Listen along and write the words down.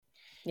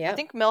I Yeah.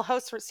 think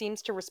Millhouse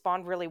seems to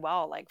respond really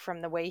well, like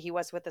from the way he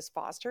was with his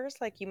fosters,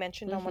 like you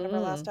mentioned on one of our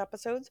last Mm-hmm.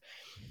 episodes.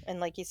 And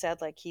like you said,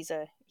 like he's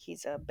a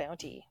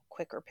bounty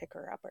quicker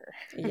picker upper.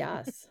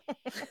 Yes.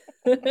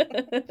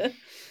 The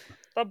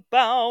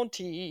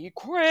bounty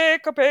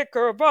quicker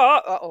picker.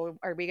 Uh-oh,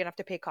 are we gonna have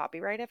to pay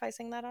copyright if I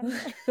sing that on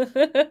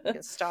here?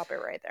 You stop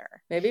it right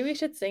there. Maybe we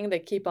should sing the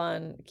keep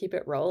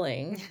it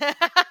rolling.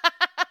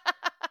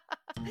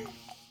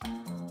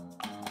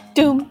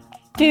 Doom,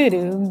 doo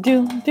doom,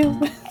 doom,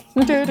 doom.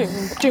 Doom,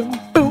 doom,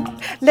 boom.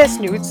 Let's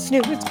snoots,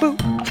 boom.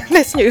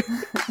 Let's snoots.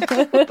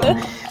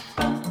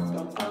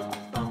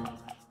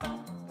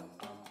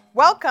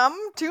 Welcome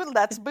to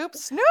Let's Boop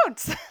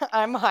Snoots.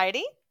 I'm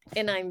Heidi,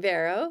 And I'm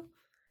Vero.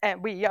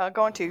 and we are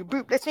going to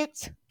boop let's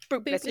snoots. Boop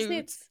Boop let's the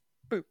snoots. snoots.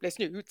 Boop let's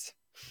snoots.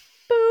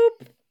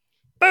 Boop.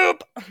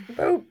 Boop.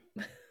 Boop.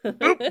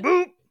 Boop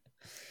boop.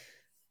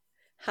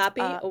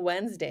 Happy Uh,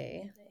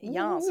 Wednesday.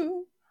 Yes.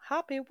 Woo.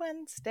 Happy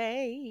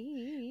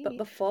Wednesday. But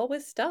before we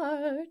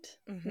start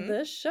Mhm.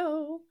 the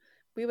show,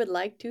 we would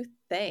like to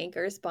thank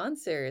our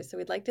sponsors. So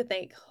we'd like to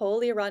thank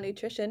Holy Raw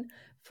Nutrition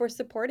for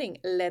supporting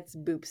Let's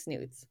Boop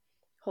Snoots.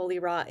 Holy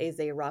Raw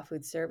is a raw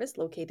food service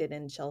located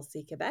in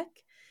Chelsea,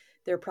 Quebec.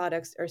 Their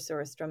products are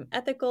sourced from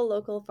ethical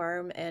local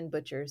farm and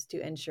butchers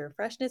to ensure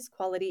freshness,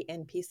 quality,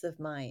 and peace of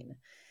mind.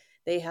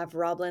 They have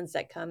raw blends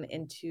that come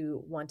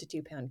into 1 to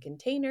 2 pound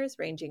containers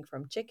ranging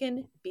from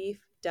chicken,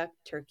 beef, duck,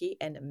 turkey,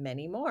 and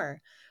many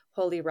more.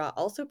 Holy Raw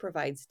also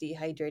provides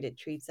dehydrated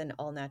treats and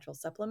all natural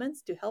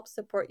supplements to help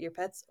support your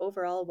pet's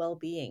overall well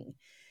being.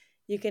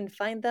 You can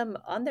find them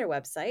on their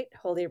website,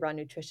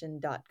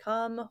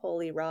 holyrawnutrition.com,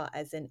 Holy Raw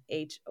as in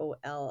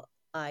HOLIRAW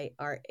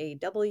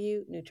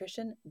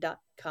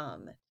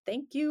nutrition.com.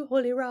 Thank you,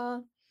 Holy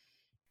Raw.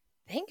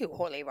 Thank you,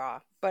 Holy Raw.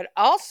 But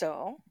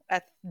also,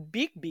 a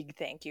big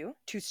thank you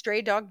to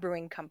Stray Dog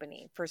Brewing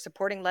Company for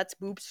supporting Let's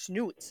Boop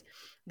Snoots.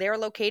 They are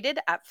located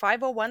at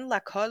 501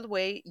 La Colle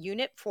Way,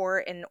 Unit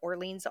 4 in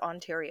Orleans,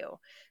 Ontario.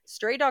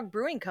 Stray Dog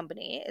Brewing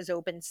Company is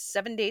open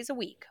 7 days a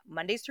week,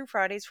 Mondays through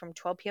Fridays from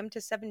 12 p.m.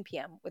 to 7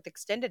 p.m., with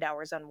extended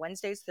hours on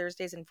Wednesdays,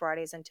 Thursdays, and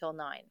Fridays until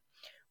 9.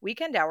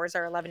 Weekend hours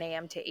are 11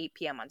 a.m. to 8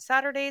 p.m. on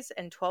Saturdays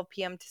and 12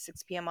 p.m. to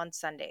 6 p.m. on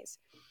Sundays.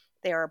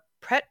 They are a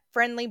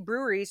pet-friendly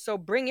brewery, so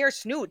bring your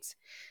snoots.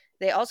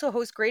 They also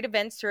host great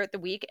events throughout the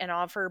week and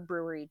offer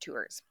brewery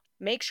tours.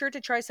 Make sure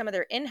to try some of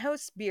their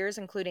in-house beers,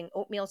 including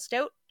Oatmeal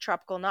Stout,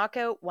 Tropical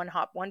Knockout, One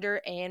Hop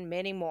Wonder, and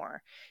many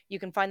more. You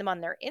can find them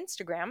on their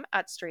Instagram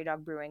at Stray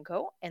Dog Brewing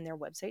Co. and their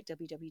website,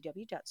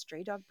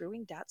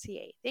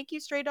 www.straydogbrewing.ca. Thank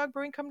you, Stray Dog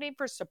Brewing Company,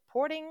 for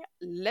supporting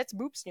Let's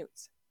Boop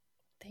Snoots.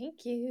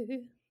 Thank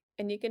you.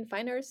 And you can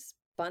find our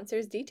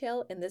sponsors'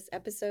 detail in this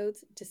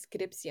episode's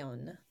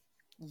description.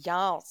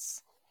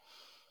 Yes.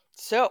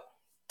 So,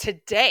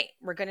 today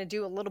we're going to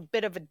do a little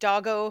bit of a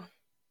doggo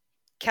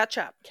catch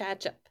up.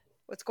 Catch up.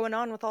 What's going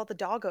on with all the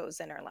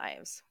doggos in our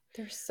lives?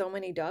 There's so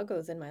many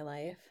doggos in my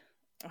life.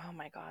 Oh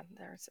my god,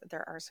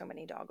 there are so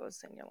many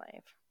doggos in your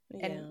life.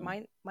 Yeah. And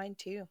mine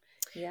too.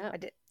 Yeah. I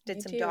did me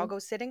some too. doggo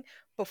sitting.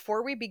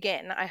 Before we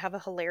begin, I have a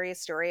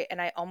hilarious story,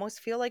 and I almost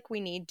feel like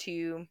we need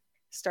to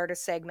start a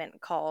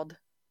segment called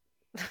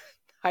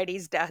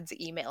Heidi's dad's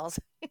emails.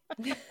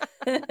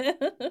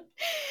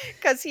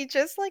 Because he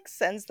just like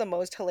sends the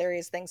most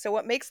hilarious things. So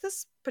what makes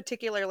this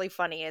particularly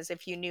funny is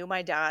if you knew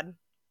my dad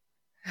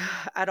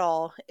at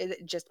all,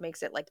 it just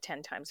makes it like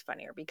 10 times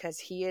funnier, because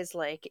he is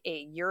like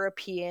a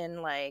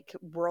European, like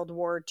World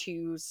War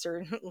II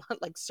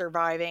like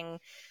surviving,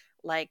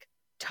 like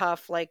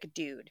tough like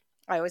dude.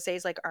 I always say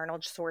he's like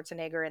Arnold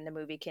Schwarzenegger in the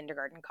movie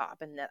Kindergarten Cop,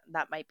 and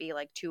that might be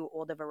like too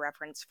old of a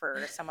reference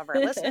for some of our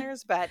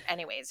listeners, but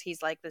anyways,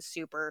 he's like the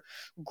super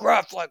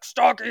gruff, like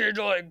stocky,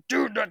 like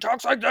dude that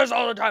talks like this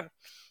all the time.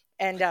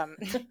 And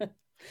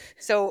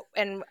so,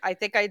 and I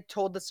think I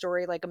told the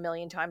story like a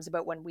million times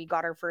about when we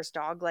got our first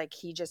dog. Like,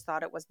 he just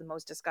thought it was the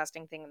most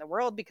disgusting thing in the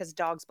world, because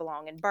dogs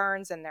belong in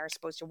barns and they're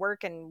supposed to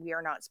work, and we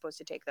are not supposed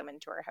to take them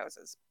into our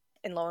houses.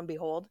 And lo and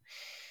behold,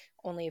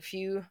 only a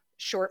few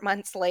short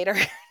months later,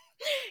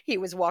 he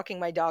was walking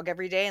my dog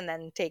every day and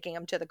then taking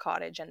him to the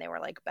cottage, and they were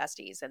like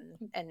besties.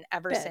 And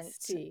ever since,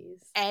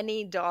 Besties.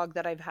 any dog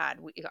that I've had,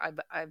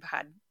 I've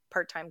had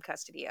part-time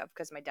custody of,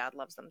 because my dad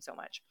loves them so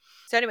much.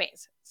 So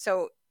anyways,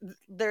 so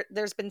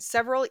there's been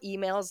several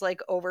emails like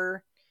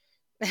over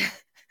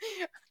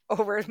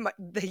over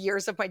the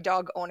years of my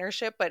dog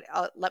ownership, but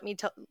let me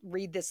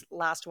read this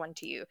last one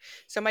to you.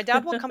 So my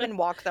dad will come and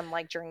walk them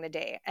like during the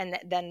day, and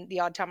then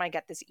the odd time I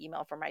get this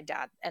email from my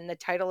dad, and the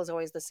title is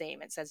always the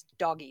same. It says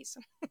doggies.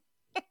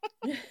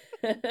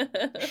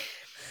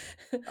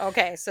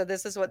 Okay, so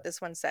this is what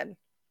this one said.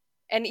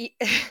 And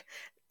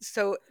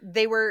so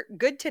they were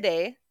good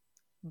today,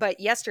 but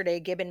yesterday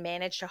Gibbon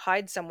managed to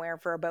hide somewhere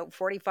for about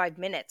 45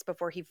 minutes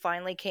before he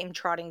finally came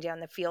trotting down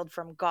the field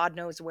from God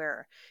knows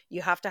where.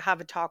 You have to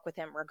have a talk with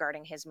him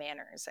regarding his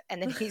manners.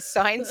 And then he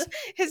signs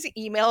his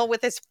email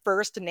with his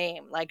first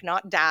name, like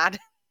not dad.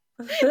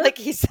 Like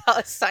he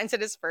signs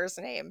it his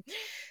first name.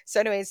 So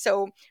anyways,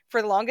 so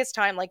for the longest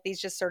time, like these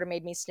just sort of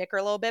made me snicker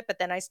a little bit, but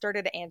then I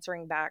started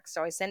answering back.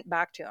 So I sent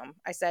back to him.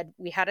 I said,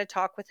 we had a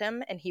talk with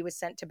him and he was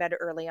sent to bed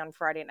early on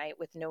Friday night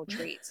with no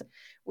treats.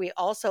 We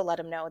also let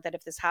him know that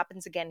if this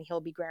happens again,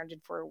 he'll be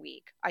grounded for a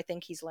week. I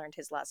think he's learned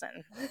his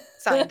lesson.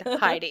 Signed,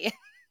 Heidi.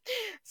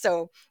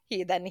 So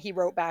he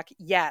wrote back,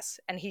 yes,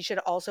 and he should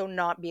also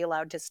not be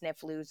allowed to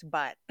sniff Lou's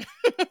butt.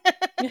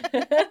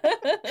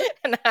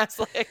 And I was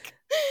like,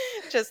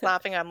 just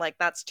laughing. I'm like,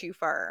 that's too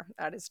far.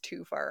 That is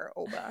too far,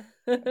 Oba.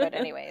 But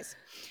anyways,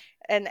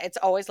 and it's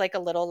always like a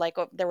little like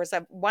there was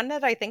a one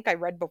that I think I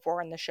read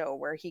before on the show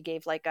where he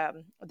gave like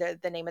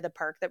the name of the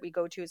park that we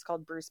go to is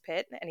called Bruce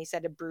Pitt, and he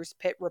said a Bruce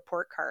Pitt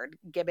report card,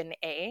 Gibbon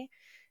A,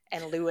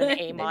 and Lou an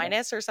A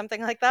minus or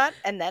something like that.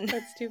 And then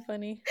that's too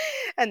funny.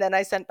 And then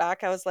I sent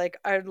back, I was like,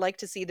 I'd like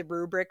to see the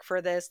rubric for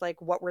this.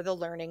 Like, what were the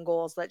learning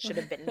goals that should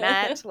have been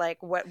met?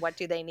 Like, what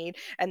do they need?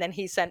 And then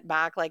he sent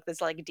back like this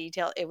like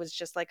detail. It was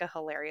just like a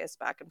hilarious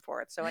back and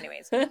forth. So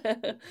anyways,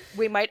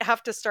 we might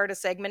have to start a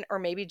segment, or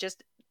maybe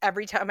just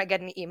every time I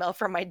get an email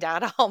from my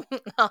dad, I'll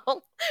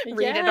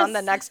read it on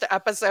the next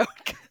episode.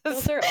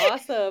 Those are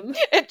awesome.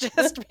 It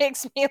just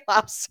makes me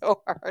laugh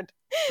so hard.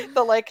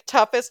 The like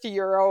toughest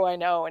Euro I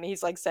know, and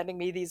he's like sending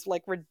me these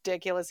like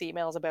ridiculous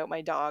emails about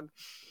my dog.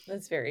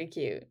 That's very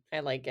cute. I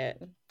like it.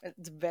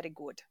 It's very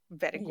good.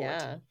 Very good.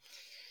 Yeah.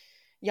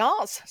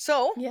 Yes.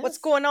 So what's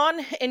going on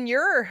in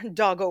your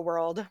doggo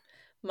world?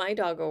 My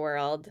doggo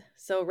world.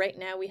 So right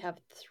now we have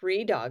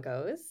 3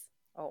 doggos.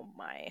 Oh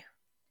my.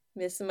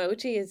 Miss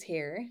Mochi is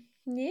here.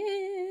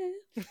 Yeah.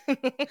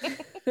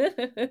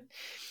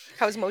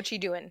 How's Mochi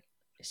doing?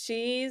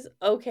 She's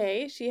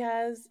okay.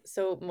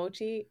 So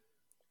Mochi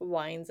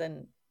whines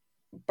and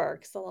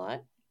barks a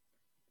lot.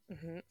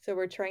 Mm-hmm. So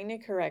we're trying to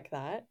correct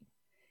that.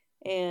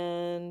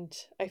 And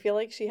I feel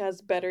like she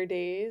has better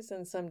days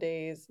and some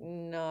days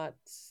not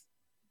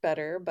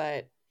better,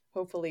 but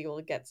hopefully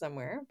we'll get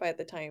somewhere by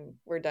the time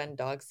we're done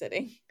dog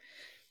sitting.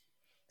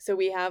 So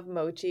we have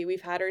Mochi.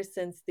 We've had her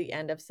since the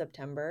end of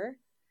September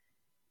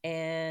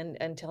and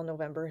until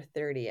November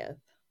 30th.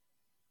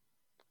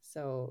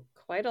 So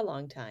quite a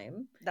long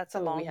time. That's a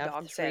long we have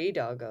dog 3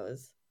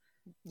 doggos.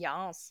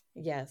 Yes.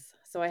 Yes.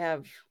 So I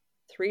have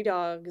 3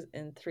 dogs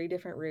in 3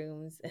 different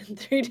rooms and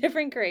 3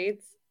 different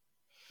crates.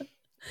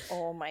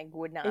 Oh my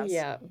goodness.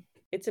 Yeah.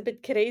 It's a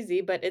bit crazy,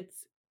 but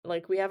it's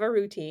like we have a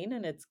routine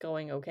and it's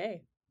going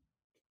okay.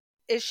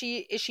 Is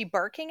she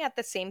barking at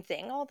the same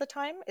thing all the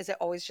time? Is it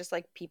always just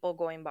like people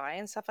going by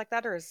and stuff like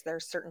that, or is there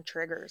certain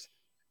triggers?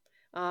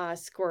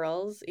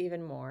 Squirrels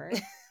even more.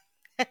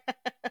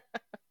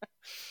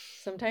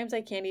 Sometimes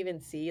I can't even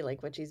see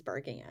like what she's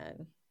barking at.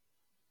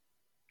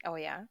 Oh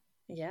yeah?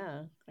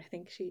 Yeah. I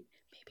think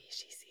maybe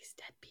she sees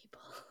dead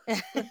people.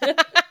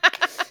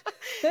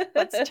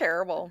 That's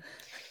terrible.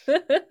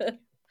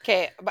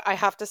 Okay, but I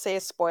have to say a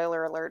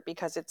spoiler alert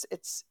because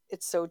it's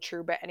so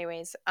true. But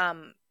anyways,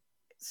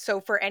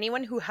 so for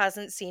anyone who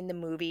hasn't seen the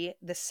movie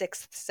The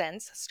Sixth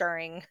Sense,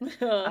 starring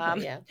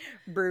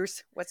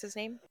Bruce, what's his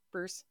name?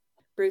 Bruce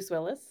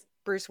Willis.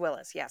 Bruce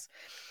Willis, yes.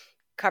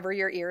 Cover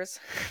your ears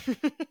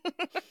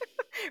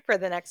for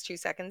the next 2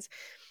 seconds.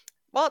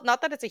 Well,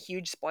 not that it's a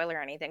huge spoiler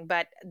or anything,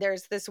 but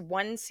there's this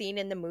one scene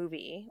in the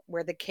movie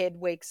where the kid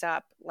wakes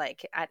up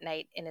like at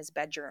night in his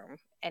bedroom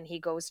and he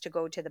goes to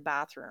the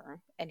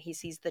bathroom and he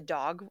sees the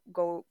dog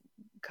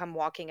come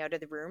walking out of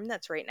the room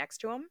that's right next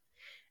to him.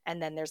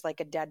 And then there's like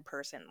a dead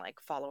person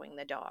like following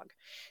the dog.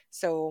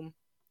 So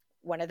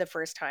one of the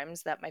first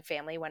times that my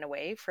family went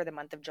away for the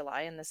month of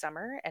July in the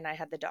summer and I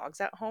had the dogs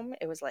at home,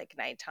 it was like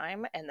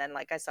nighttime. And then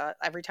like I saw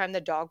every time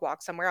the dog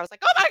walked somewhere, I was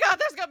like, oh my God,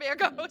 there's going to be a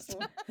ghost.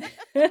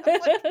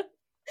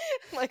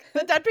 like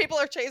the dead people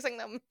are chasing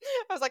them.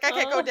 I was like, I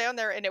can't go down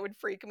there, and it would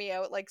freak me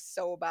out like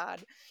so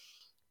bad.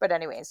 But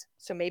anyways,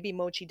 so maybe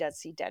Mochi does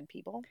see dead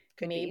people.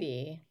 Could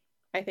maybe.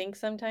 I think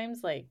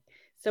sometimes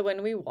so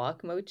when we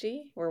walk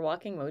Mochi, we're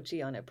walking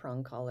Mochi on a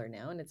prong collar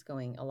now and it's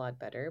going a lot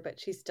better, but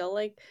she still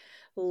like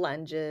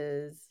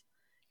lunges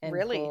and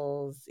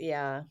pulls.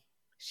 Yeah.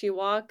 She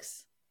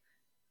walks.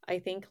 I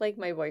think like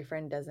my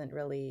boyfriend doesn't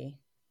really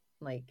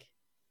like,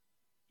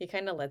 he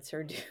kind of lets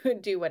her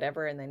do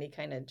whatever, and then he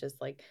kind of just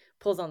like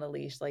pulls on the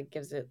leash, like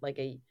gives it like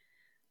a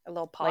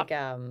little pop,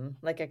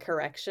 like a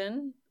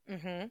correction.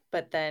 Mm-hmm.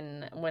 But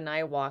then when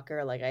I walk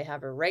her, like I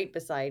have her right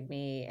beside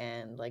me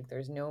and like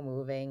there's no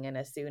moving, and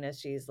as soon as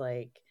she's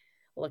like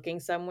looking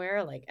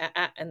somewhere, like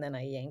and then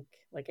I yank,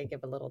 like I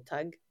give a little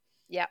tug.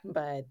 Yeah.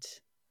 But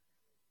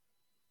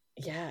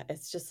yeah,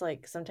 it's just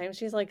like sometimes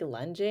she's like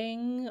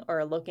lunging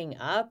or looking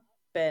up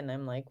and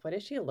I'm like, what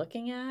is she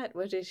looking at?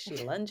 What is she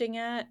lunging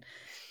at?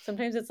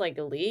 Sometimes it's like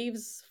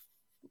leaves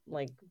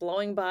like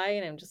blowing by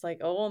and I'm just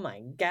like, oh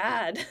my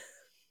God.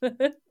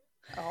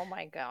 Oh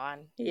my God.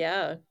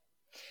 Yeah.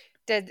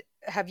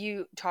 Have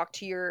you talked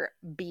to your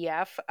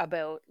BF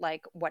about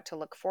like what to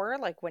look for,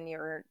 like when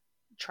you're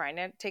trying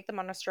to take them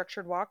on a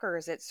structured walk, or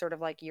is it sort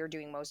of like you're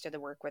doing most of the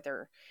work with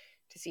her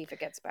to see if it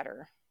gets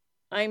better?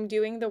 I'm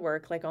doing the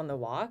work like on the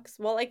walks.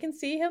 Well, I can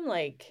see him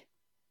like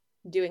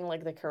doing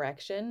like the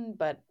correction,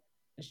 but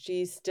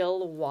she's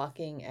still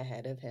walking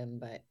ahead of him.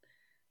 But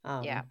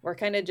Yeah. we're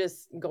kind of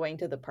just going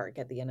to the park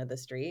at the end of the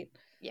street.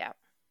 Yeah.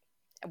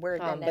 Where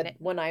and then But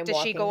when I'm does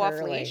she walking go off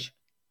her, like, leash?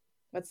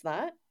 what's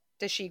that?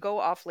 Does she go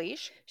off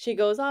leash? She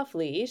goes off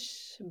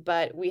leash,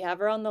 but we have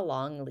her on the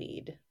long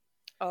lead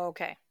Oh,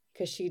 okay.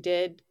 because she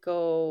did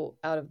go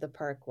out of the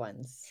park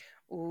once.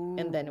 Ooh.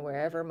 And then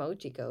wherever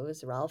Mochi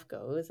goes, Ralph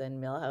goes,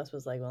 and Millhouse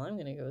was like, well, I'm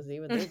going to go see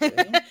what they're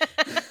doing.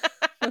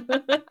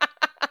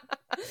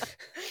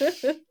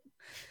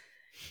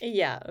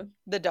 Yeah.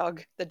 The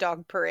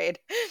dog parade.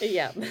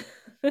 Yeah.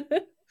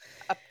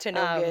 Up to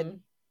no good.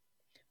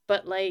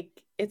 But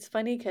like, it's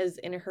funny because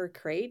in her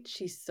crate,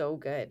 she's so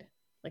good.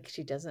 Like,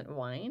 she doesn't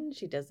whine,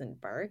 she doesn't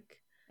bark.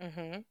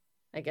 Mm-hmm.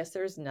 I guess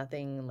there's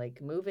nothing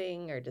like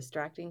moving or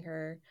distracting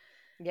her.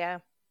 Yeah.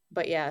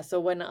 But yeah, so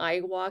when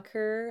I walk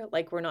her,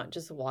 like, we're not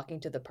just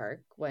walking to the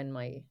park. When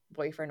my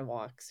boyfriend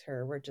walks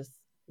her, we're just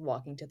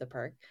walking to the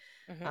park.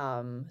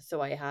 Mm-hmm.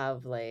 So I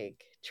have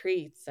like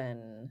treats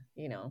and,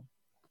 you know,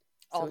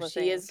 All so the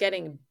she is things.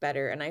 getting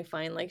better. And I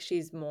find like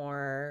she's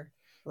more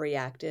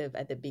reactive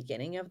at the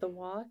beginning of the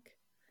walk,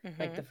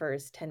 like the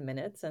first 10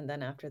 minutes. And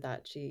then after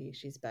that,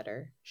 she's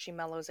better. She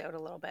mellows out a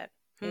little bit.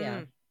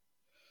 Yeah.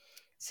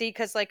 See,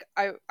 because like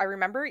I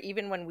remember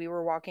even when we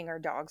were walking our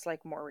dogs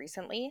like more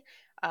recently,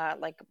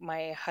 like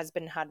my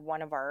husband had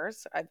one of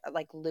ours,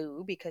 like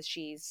Lou, because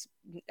she's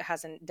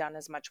hasn't done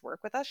as much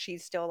work with us.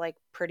 She's still like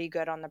pretty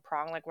good on the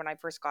prong. Like when I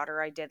first got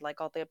her, I did like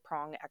all the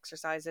prong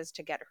exercises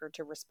to get her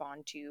to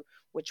respond to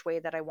which way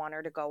that I want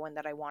her to go and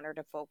that I want her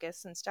to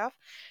focus and stuff.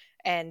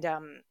 And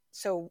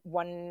so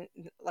one,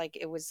 like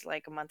it was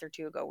like a month or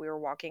two ago, we were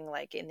walking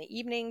like in the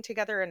evening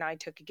together, and I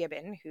took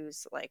Gibbon,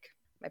 who's like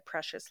my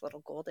precious little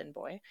golden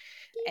boy,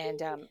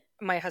 and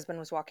my husband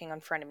was walking in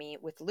front of me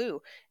with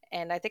Lou.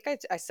 And I think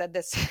I said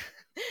this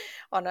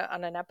on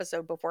an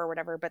episode before or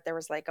whatever, but there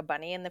was like a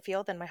bunny in the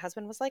field, and my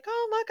husband was like,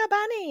 oh, look, a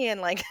bunny.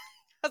 And like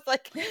I was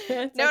like,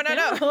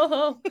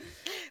 no.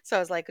 So I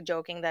was like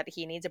joking that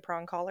he needs a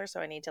prong collar, so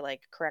I need to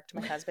like correct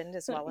my husband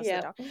as well as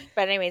the dog.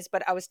 But anyways,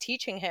 but I was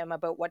teaching him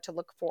about what to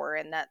look for,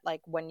 and that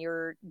like when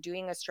you're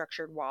doing a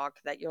structured walk,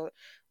 that you're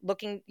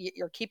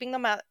keeping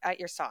them at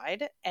your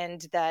side,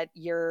 and that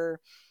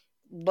you're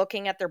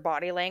looking at their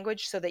body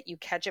language so that you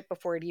catch it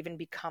before it even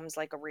becomes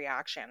like a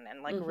reaction,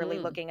 and like really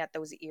looking at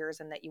those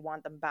ears, and that you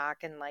want them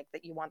back, and like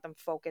that you want them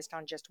focused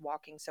on just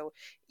walking. So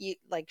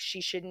like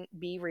she shouldn't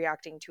be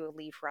reacting to a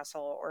leaf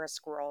rustle or a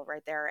squirrel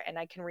right there. And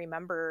I can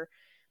remember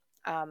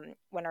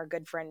when our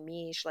good friend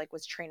Mish like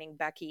was training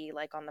Becky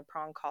like on the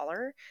prong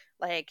collar,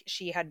 like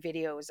she had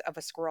videos of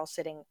a squirrel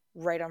sitting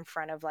right in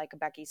front of like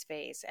Becky's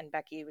face, and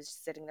Becky was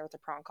sitting there with a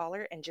prong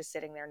collar and just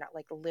sitting there, not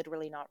like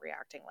literally not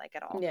reacting like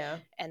at all. Yeah.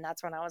 And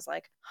that's when I was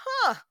like,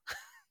 huh,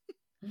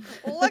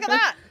 look at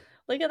that.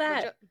 Look at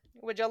that.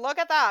 Would you look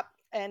at that?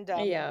 And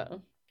yeah,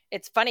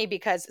 it's funny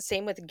because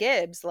same with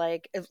Gibbs,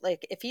 like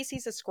if he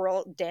sees a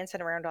squirrel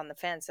dancing around on the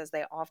fence, as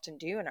they often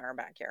do in our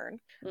backyard,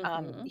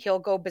 he'll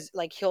go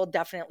like he'll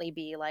definitely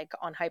be like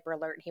on hyper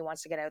alert, and he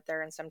wants to get out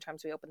there. And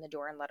sometimes we open the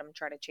door and let him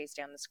try to chase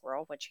down the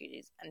squirrel, which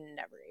he's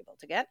never able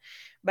to get.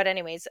 But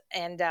anyways,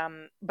 and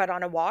but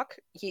on a walk,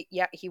 he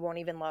won't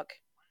even look.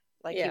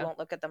 Like he won't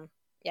look at them.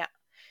 Yeah.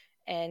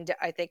 And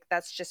I think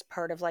that's just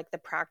part of like the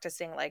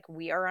practicing. Like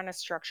we are on a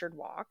structured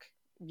walk.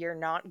 You're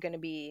not going to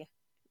be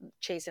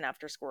chasing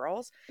after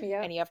squirrels,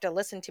 and you have to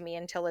listen to me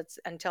until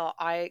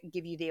I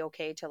give you the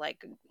okay to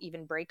like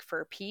even break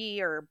for a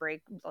pee or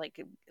break, like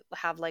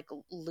have like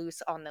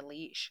loose on the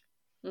leash.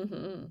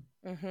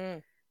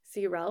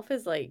 See, Ralph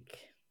is like,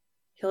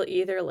 he'll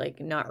either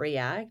like not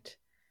react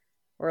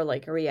or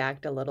like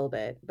react a little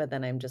bit, but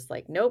then I'm just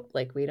like, nope,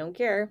 like we don't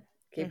care,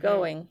 keep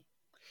going.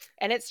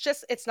 And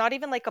it's not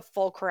even like a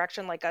full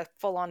correction, like a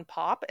full-on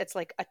pop. It's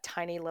like a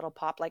tiny little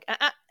pop, like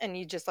and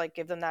you just like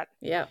give them that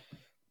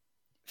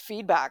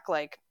feedback,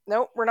 like,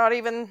 nope, we're not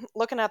even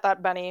looking at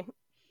that bunny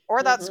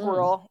or that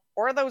squirrel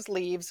or those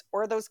leaves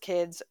or those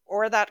kids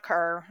or that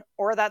car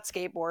or that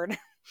skateboard,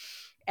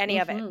 any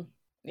of it.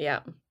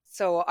 Yeah.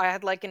 So I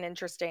had like an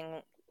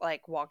interesting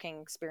like walking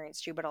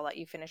experience too, but I'll let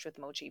you finish with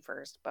Mochi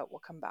first, but we'll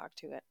come back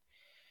to it.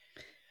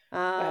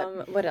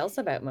 What else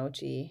about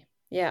Mochi?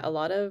 Yeah, a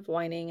lot of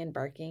whining and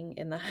barking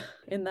in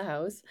the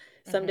house.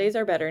 Some days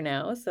are better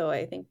now, so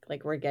I think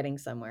like we're getting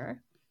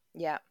somewhere.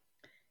 Yeah.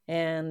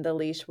 And the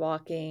leash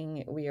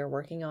walking we are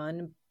working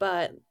on,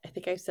 but I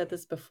think I've said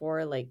this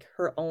before, like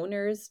her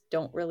owners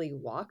don't really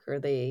walk, or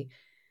they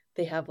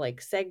have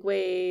like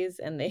segways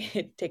and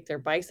they take their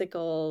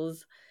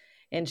bicycles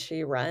and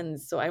she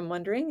runs. So I'm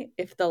wondering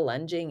if the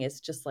lunging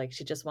is just like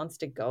she just wants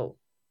to go.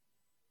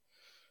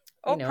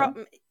 And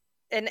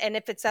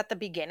if it's at the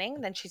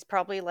beginning, then she's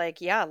probably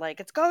like, yeah, like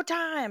it's go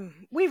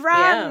time. We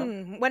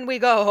run when we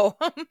go.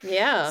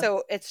 Yeah.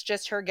 So it's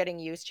just her getting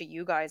used to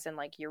you guys and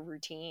like your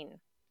routine.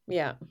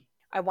 Yeah.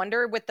 I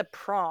wonder with the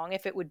prong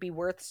if it would be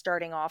worth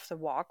starting off the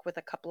walk with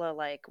a couple of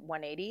like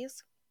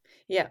 180s.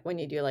 Yeah, when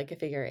you do like a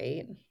figure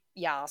 8.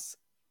 Yes.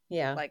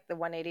 Yeah. like the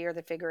 180 or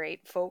the figure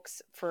eight,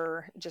 folks,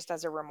 for just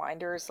as a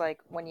reminder, is like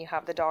when you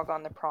have the dog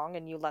on the prong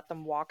and you let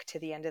them walk to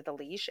the end of the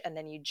leash and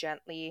then you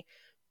gently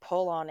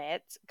pull on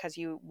it because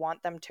you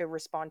want them to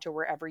respond to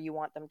wherever you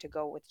want them to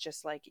go with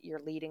just like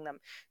you're leading them.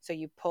 So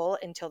you pull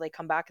until they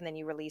come back and then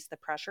you release the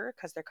pressure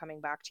because they're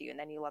coming back to you, and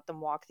then you let them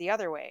walk the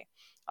other way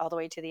all the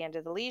way to the end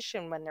of the leash,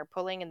 and when they're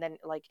pulling, and then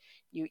like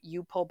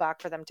you pull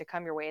back for them to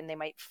come your way, and they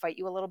might fight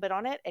you a little bit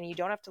on it, and you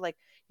don't have to like,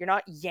 you're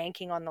not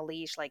yanking on the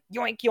leash like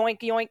yoink yoink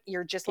yoink,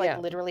 you're just like Yeah.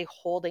 literally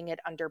holding it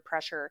under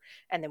pressure,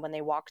 and then when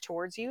they walk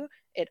towards you,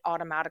 it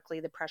automatically,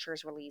 the pressure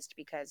is released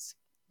because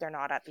they're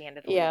not at the end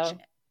of the Yeah. leash.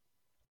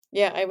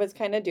 Yeah, I was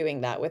kind of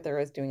doing that with her. I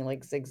was doing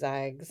like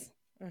zigzags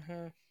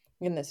Mm-hmm.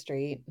 in the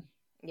street,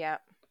 Yeah.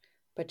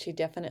 but she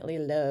definitely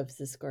loves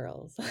the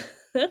squirrels.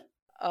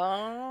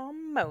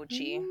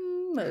 Mochi.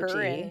 Her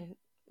Mochi. and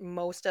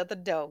most of the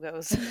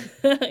doggos.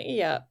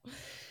 Yeah.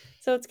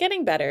 So it's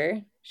getting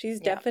better. She's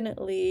Yeah.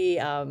 definitely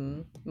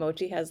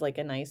Mochi has like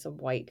a nice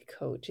white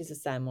coat. She's a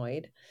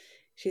Samoyed.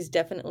 She's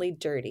definitely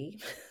dirty.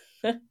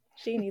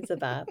 She needs a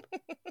bath.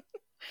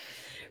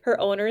 Her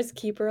owners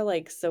keep her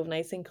like so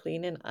nice and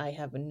clean, and I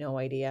have no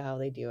idea how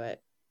they do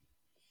it.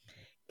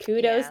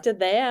 Kudos Yeah. to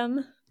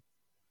them.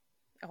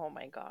 Oh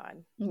my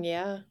god.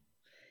 Yeah.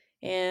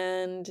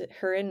 And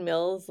her and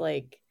Mills,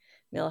 like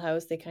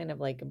Millhouse, they kind of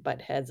like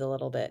butt heads a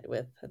little bit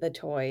with the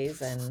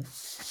toys and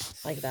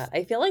like that.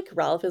 I feel like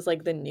Ralph is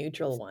like the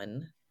neutral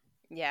one.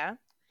 Yeah.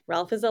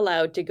 Ralph is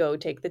allowed to go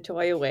take the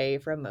toy away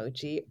from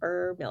Mochi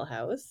or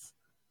Millhouse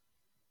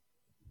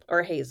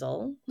or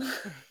Hazel.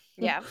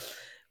 Yeah.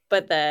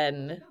 But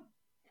then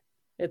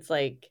it's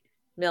like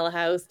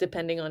Millhouse,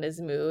 depending on his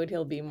mood,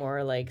 he'll be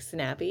more like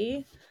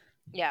snappy.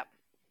 Yeah.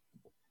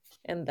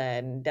 And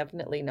then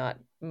definitely not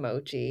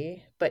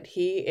Mochi, but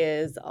he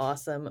is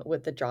awesome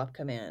with the drop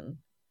command.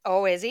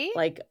 Oh, is he?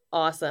 Like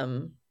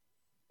awesome.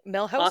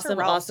 Millhouse Awesome,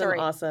 or Ralph? awesome, Sorry.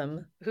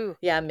 awesome. Who?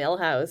 Yeah,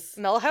 Millhouse.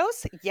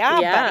 Millhouse? Yeah,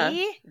 Yeah.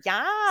 buddy.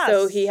 Yes.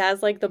 So he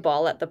has like the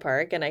ball at the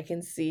park, and I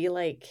can see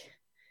like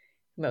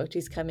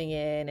Mochi's coming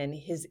in, and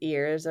his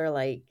ears are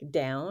like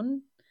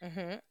down,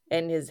 Mm-hmm.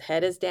 and his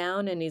head is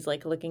down, and he's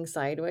like looking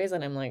sideways,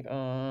 and I'm like,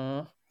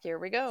 oh. Here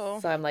we go.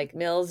 So I'm like,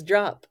 Mills,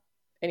 drop.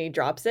 And he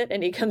drops it,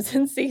 and he comes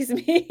and sees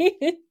me.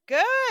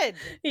 Good.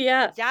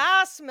 Yeah.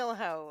 Yes,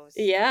 Millhouse.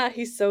 Yeah,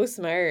 he's so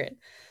smart.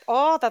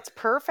 Oh, that's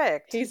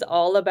perfect. He's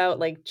all about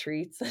like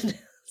treats and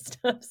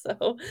stuff.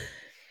 So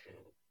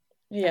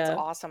yeah. That's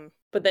awesome.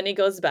 But then he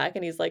goes back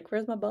and he's like,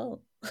 where's my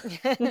ball?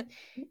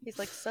 He's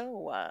like,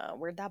 so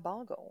where'd that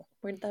ball go?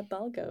 Where'd that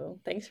ball go?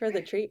 Thanks for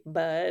the treat,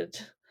 bud.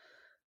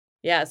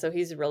 Yeah, so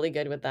he's really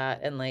good with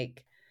that. And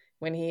like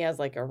when he has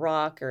like a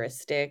rock or a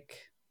stick,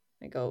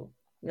 I go,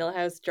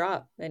 Millhouse,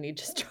 drop. And he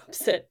just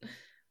drops it.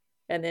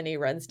 And then he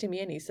runs to me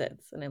and he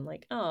sits. And I'm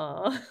like,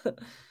 oh.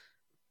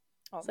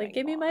 Oh It's like,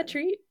 give me my God.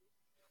 treat.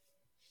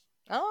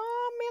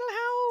 Oh,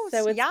 Millhouse.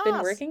 So it's been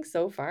Yes. working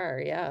so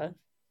far. Yeah.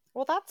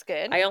 Well, that's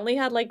good. I only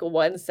had like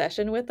one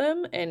session with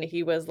him and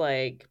he was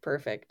like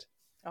perfect.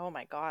 Oh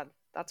my God.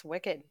 That's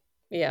wicked.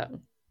 Yeah.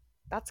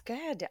 That's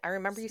good. I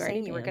remember you Smarty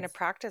saying you were going to pants.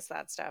 practice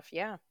that stuff.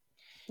 Yeah.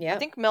 Yeah. I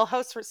think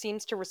Millhouse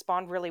seems to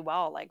respond really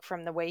well, like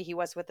from the way he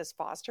was with his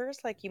fosters,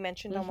 like you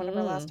mentioned on one of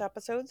our last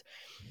episodes.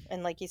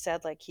 And like you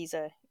said, like he's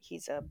a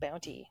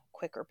bounty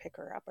quicker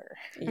picker upper.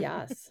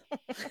 Yes.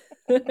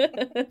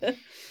 The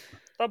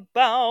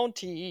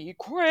bounty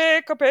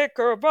quicker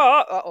picker.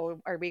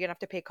 Uh-oh, are we gonna have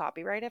to pay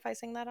copyright if I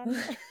sing that on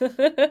here?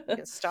 You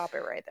can stop it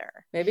right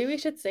there. Maybe we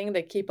should sing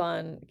the keep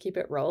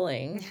it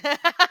rolling.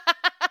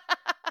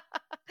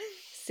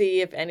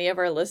 See if any of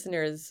our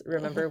listeners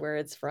remember where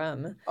it's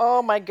from.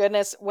 Oh my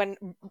goodness.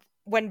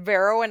 When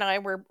Vero and I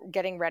were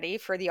getting ready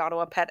for the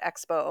Ottawa Pet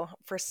Expo,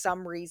 for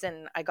some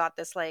reason I got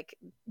this like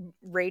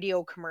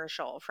radio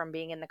commercial from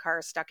being in the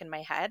car stuck in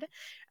my head,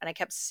 and I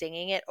kept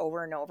singing it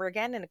over and over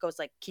again, and it goes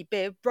like, keep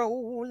it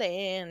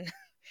rolling,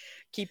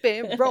 keep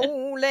it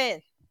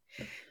rolling,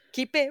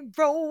 keep it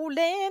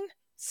rolling,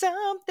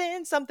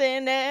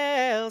 something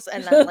else.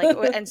 And I'm like,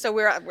 and so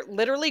we're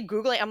literally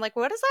Googling. I'm like,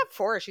 what is that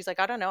for? She's like,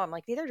 I don't know. I'm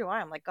like, neither do I.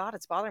 I'm like, God,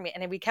 it's bothering me.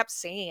 And then we kept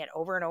singing it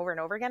over and over and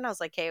over again. I was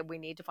like, hey, we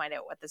need to find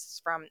out what this is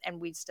from. And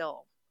we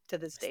still, to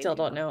this day, Still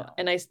do don't not know.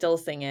 And I still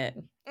sing it.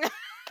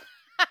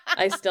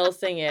 I still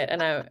sing it.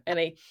 And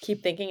I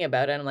keep thinking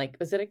about it. I'm like,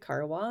 was it a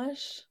car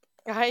wash?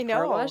 I know.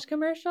 Car wash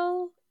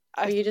commercial?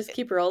 Or you just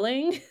keep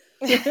rolling?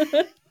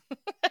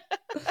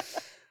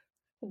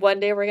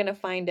 One day we're gonna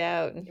find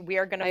out. We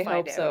are gonna I find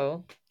hope out.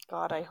 so.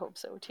 God, I hope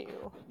so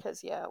too.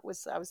 Because yeah,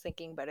 I was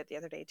thinking about it the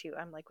other day too.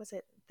 I'm like, was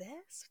it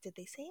this? Did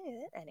they say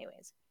it?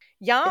 Anyways.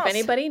 Yeah. If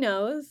anybody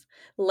knows,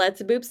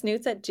 let's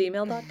boopsnoots at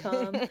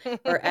gmail.com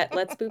or at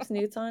let's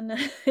boopsnoots on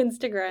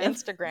Instagram.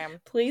 Instagram.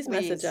 Please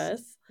message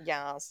us.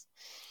 Yes.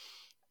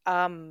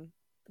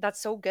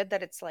 That's so good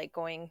that it's like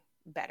going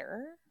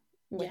better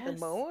with the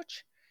Moch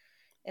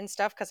and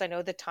stuff, because I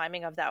know the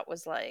timing of that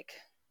was like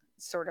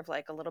sort of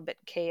like a little bit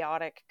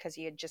chaotic because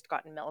you had just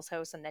gotten Mill's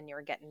house and then you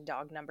were getting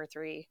dog number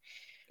 3.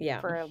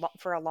 Yeah.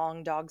 for a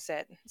long dog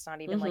sit. It's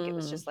not even like it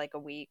was Mhm. just like a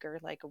week or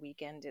like a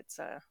weekend. That's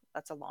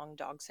a long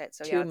dog sit.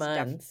 So 2 yeah, it's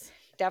months.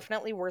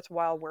 definitely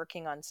worthwhile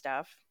working on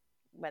stuff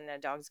when the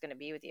dog's going to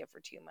be with you for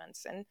 2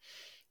 months. And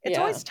it's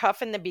Yeah. always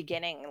tough in the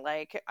beginning.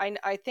 Like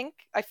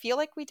I feel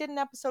like we did an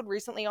episode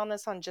recently on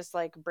this, on just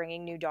like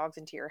bringing new dogs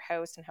into your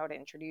house and how to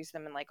introduce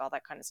them and like all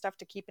that kind of stuff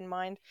to keep in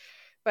mind.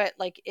 But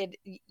like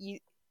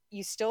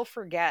you still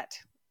forget,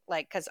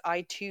 like, because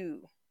I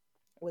too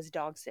was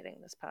dog sitting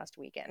this past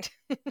weekend.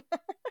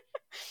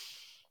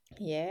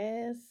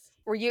 Yes.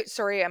 Were you,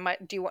 sorry, am I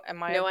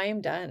No, I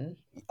am done.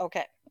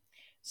 okay.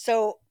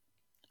 So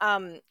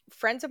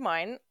friends of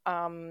mine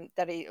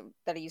that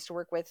I used to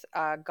work with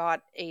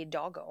got a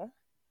doggo,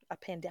 a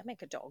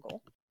pandemic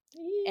doggo.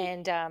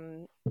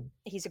 And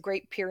he's a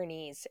Great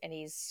Pyrenees, and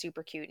he's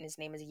super cute, and his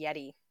name is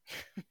Yeti.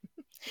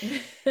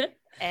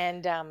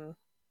 And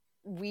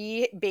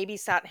we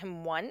babysat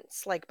him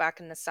once, like back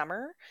in the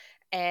summer,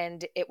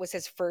 and it was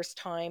his first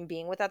time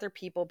being with other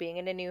people, being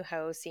in a new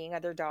house, seeing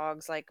other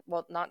dogs. Like,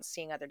 well, not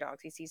seeing other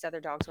dogs, he sees other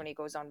dogs when he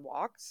goes on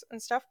walks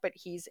and stuff, but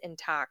he's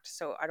intact,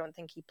 so I don't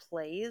think he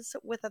plays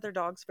with other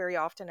dogs very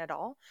often at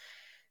all.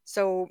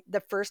 So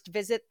the first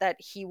visit that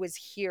he was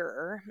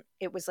here,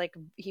 it was like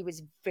he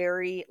was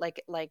very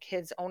like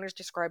his owners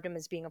described him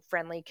as being a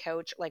friendly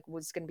couch, like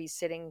was going to be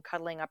sitting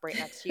cuddling up right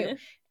next to you,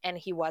 and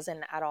he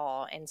wasn't at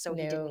all. And so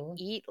he didn't No.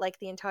 eat like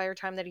the entire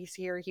time that he's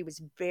here. He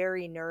was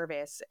very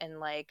nervous, and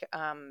like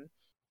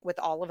with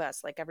all of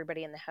us, like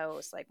everybody in the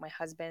house, like my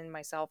husband,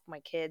 myself,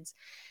 my kids,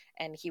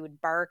 and he would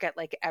bark at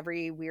like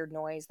every weird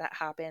noise that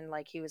happened.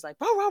 Like he was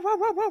like "Wah, wah, wah,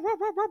 wah, wah, wah,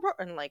 wah, wah, wah,"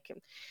 and like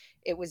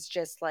it was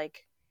just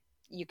like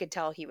you could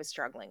tell he was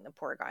struggling, the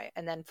poor guy.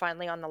 And then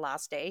finally on the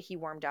last day, he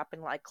warmed up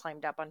and like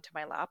climbed up onto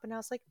my lap, and I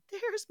was like,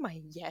 there's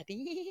my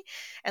Yeti.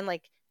 And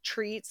like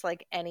treats,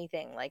 like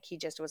anything, like he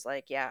just was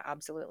like, yeah,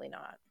 absolutely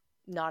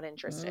not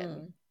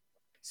interested.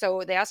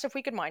 So they asked if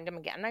we could mind him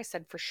again. I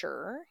said for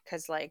sure,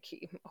 because like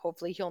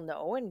hopefully he'll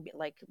know and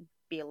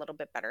be a little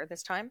bit better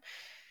this time.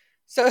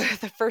 So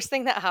the first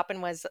thing that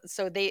happened was,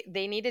 so they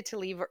needed to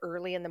leave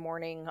early in the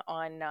morning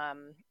on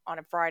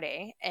a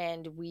Friday,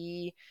 and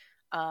we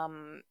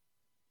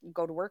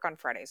go to work on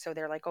Friday. So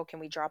they're like, oh, can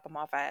we drop them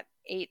off at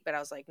 8? But I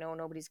was like, no,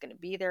 nobody's going to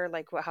be there.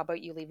 Like, well, how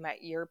about you leave them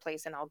at your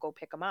place and I'll go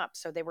pick them up?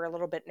 So they were a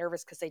little bit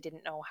nervous because they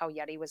didn't know how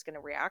Yeti was going to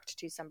react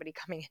to somebody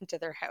coming into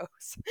their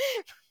house.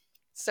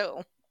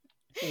 So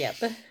Yep.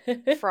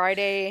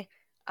 Friday,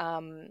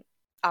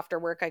 after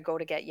work, I go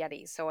to get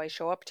Yeti. So I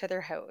show up to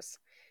their house,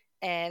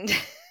 and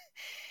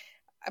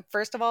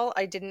first of all,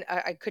 I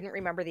couldn't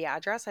remember the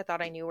address. I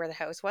thought I knew where the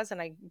house was,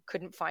 and I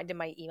couldn't find in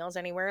my emails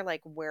anywhere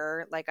like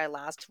where like I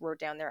last wrote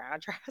down their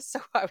address.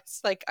 So I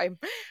was like, I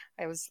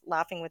was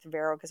laughing with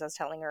Vero because I was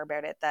telling her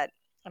about it, that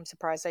I'm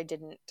surprised I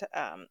didn't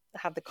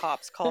have the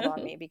cops called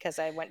on me, because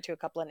I went to a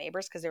couple of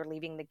neighbors because they were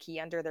leaving the key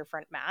under their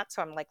front mat.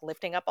 So I'm like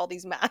lifting up all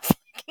these mats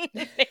in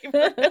the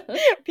neighborhood.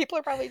 People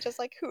are probably just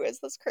like, who is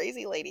this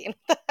crazy lady? And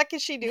what the heck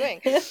is she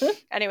doing?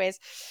 Anyways,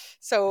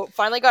 so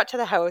finally got to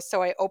the house.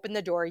 So I opened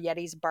the door.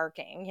 Yeti's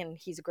barking, and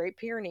he's a Great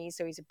Pyrenees,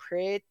 so he's a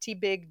pretty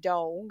big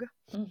dog.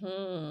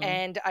 Mm-hmm.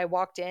 And I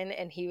walked in,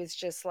 and he was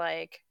just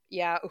like,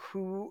 yeah,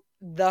 who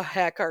the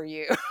heck are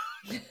you?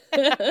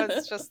 I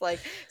was just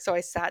like, so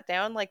I sat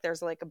down, like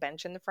there's like a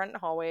bench in the front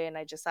hallway, and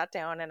I just sat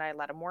down and I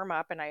let him warm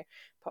up, and I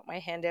put my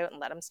hand out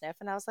and let him sniff,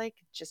 and I was like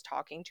just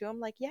talking to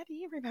him like, yeah, do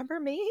you remember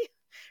me?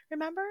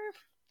 Remember?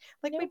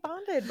 Like we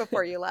bonded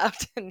before you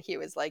left. And he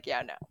was like,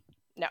 yeah,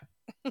 no.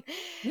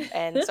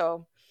 And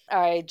so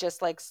I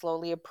just like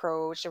slowly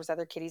approached. There was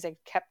other kitties. I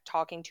kept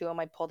talking to him.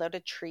 I pulled out a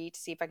treat to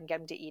see if I can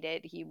get him to eat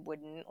it. He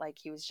wouldn't. Like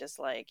he was just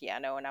like, yeah,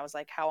 no. And I was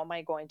like, how am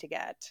I going to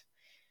get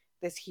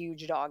this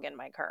huge dog in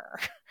my car?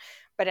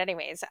 But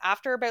anyways,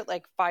 after about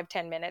like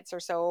 5-10 minutes or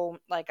so,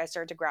 like I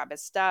started to grab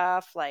his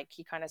stuff. Like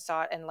he kind of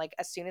saw it, and like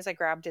as soon as I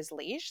grabbed his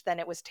leash, then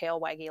it was tail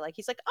waggy. Like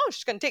he's like, oh,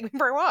 she's gonna take me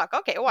for a walk.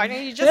 Okay, why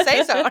didn't you just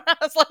say so? And I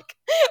was like,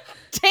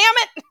 damn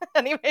it.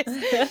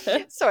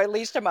 Anyways, so I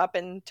leashed him up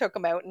and took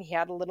him out, and he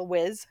had a little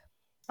whiz.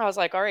 I was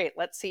like, all right,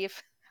 let's see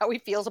how he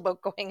feels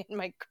about going in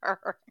my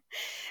car.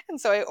 And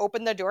so I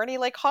opened the door, and he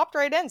like hopped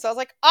right in. So I was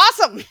like,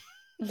 awesome.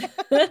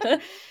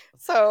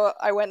 So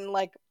I went and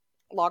like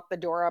locked the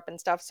door up and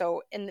stuff.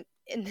 So in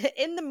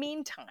the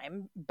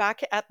meantime,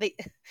 back at the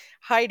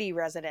Heidi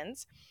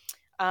residence,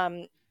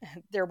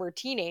 there were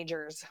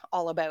teenagers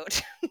all about.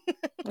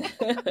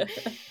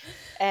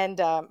 And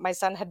my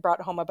son had brought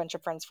home a bunch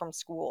of friends from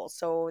school,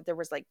 so there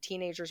was like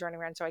teenagers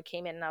running around. So I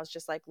came in and I was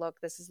just like, look,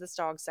 this is this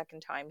dog's second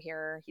time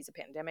here. He's a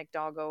pandemic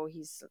doggo.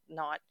 He's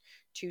not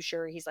too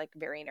sure. He's like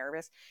very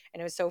nervous. And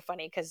it was so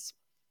funny because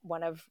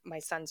one of my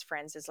son's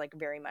friends is like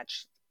very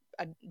much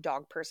a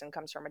dog person,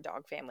 comes from a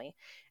dog family,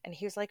 and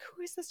he was like,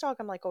 who is this dog?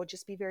 I'm like, oh,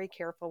 just be very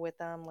careful with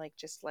them, like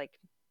just like,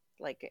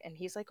 and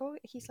he's like, oh,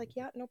 he's like,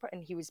 yeah, no problem.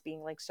 And he was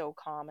being like so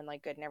calm and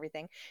like good and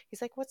everything.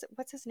 He's like,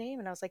 what's his name?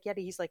 And I was like, Yeti.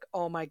 He's like,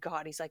 oh my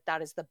god. He's like,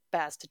 that is the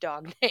best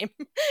dog name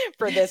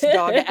for this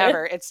dog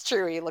ever. It's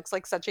true, he looks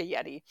like such a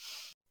Yeti.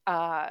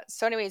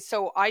 So anyways,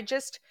 so I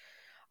just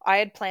I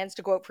had plans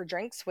to go out for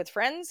drinks with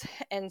friends,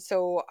 and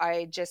so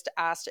I just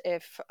asked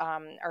if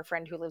our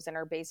friend who lives in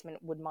our basement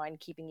would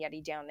mind keeping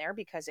Yeti down there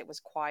because it was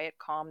quiet,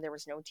 calm. There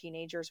was no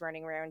teenagers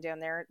running around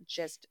down there.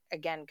 Just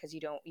again, because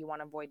you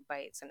want to avoid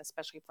bites, and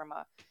especially from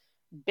a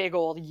big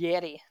old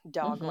Yeti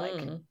dog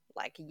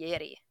like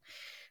Yeti.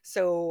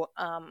 So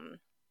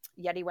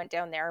Yeti went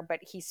down there, but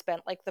he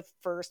spent like the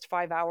first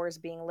 5 hours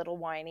being a little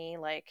whiny,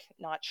 like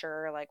not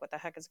sure like what the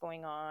heck is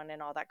going on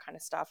and all that kind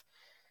of stuff.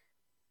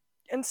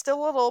 And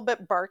still a little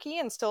bit barky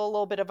and still a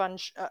little bit of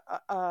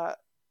unsureness.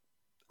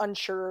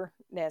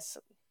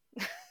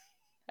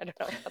 I don't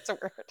know if that's a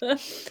word.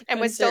 And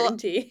was still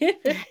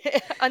uncertain.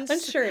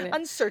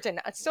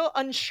 Still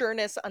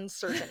unsureness,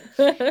 uncertain.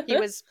 He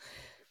was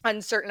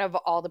uncertain of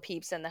all the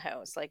peeps in the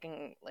house, like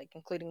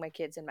including my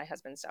kids and my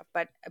husband's stuff.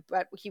 But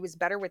he was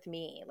better with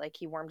me. Like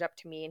he warmed up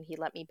to me and he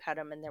let me pet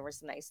him, and there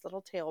was nice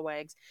little tail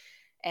wags.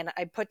 And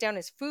I put down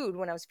his food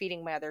when I was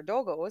feeding my other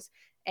doggos,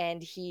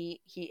 and he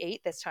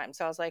ate this time.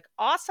 So I was like,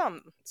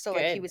 awesome. So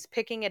like he was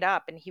picking it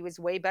up, and he was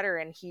way better.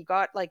 And he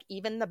got like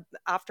even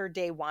after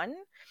day 1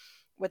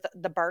 with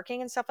the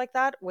barking and stuff like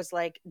that was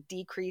like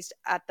decreased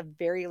at the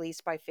very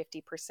least by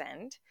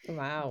 50%.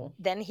 Wow.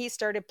 Then he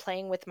started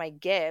playing with my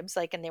Gibbs,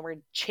 like, and they were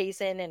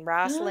chasing and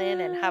wrestling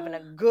and having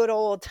a good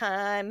old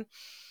time.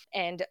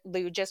 And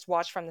Lou just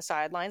watched from the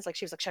sidelines. Like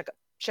she was like, should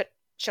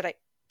I go?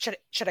 No,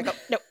 should I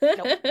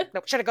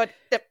go?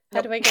 No,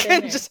 How do I get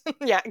in there? Just,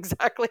 yeah,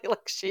 exactly.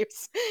 Like she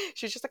was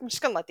just like, I'm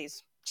just gonna let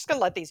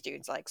these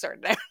dudes like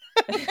sort it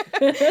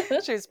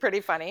out. She was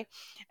pretty funny.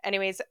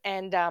 Anyways,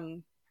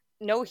 and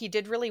no, he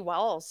did really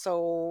well.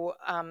 So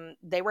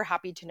they were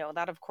happy to know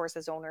that, of course,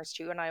 as owners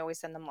too. And I always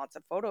send them lots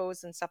of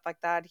photos and stuff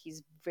like that.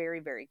 He's very,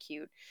 very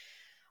cute.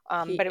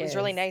 But it was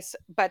really nice.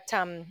 But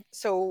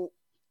so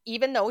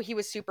even though he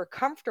was super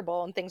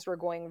comfortable and things were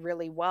going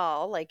really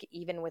well, like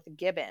even with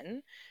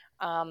Gibbon,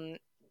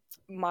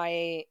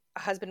 my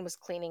husband was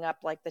cleaning up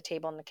like the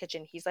table in the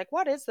kitchen. He's like,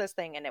 what is this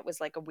thing? And it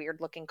was like a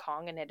weird looking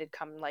Kong, and it had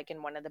come like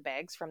in one of the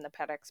bags from the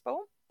Pet Expo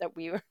that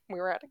we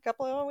were at a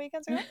couple of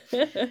weekends ago.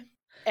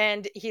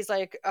 And he's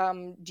like,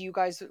 do you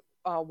guys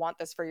want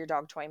this for your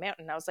dog toy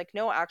mountain? And I was like,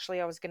 no, actually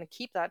I was going to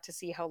keep that to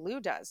see how Lou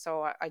does.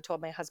 So I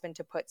told my husband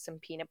to put some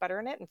peanut butter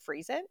in it and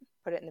freeze it,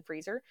 put it in the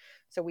freezer.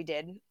 So we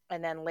did.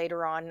 And then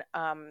later on,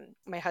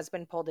 my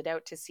husband pulled it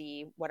out to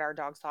see what our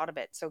dogs thought of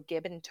it. So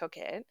Gibbon took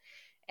it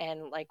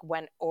and like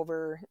went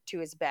over to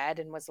his bed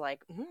and was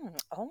like,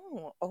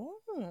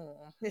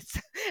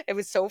 it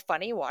was so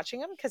funny watching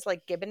him because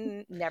like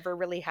Gibbon never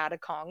really had a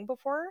Kong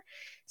before.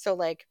 So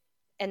like,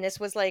 and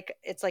this was like,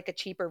 it's like a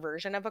cheaper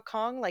version of a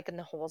Kong, like in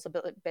the hole's a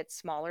bit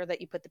smaller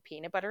that you put the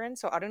peanut butter in.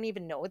 So I don't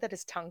even know that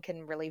his tongue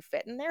can really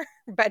fit in there,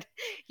 but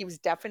he was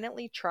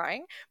definitely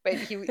trying.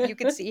 But you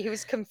could see he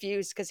was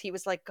confused because he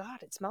was like,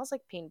 God, it smells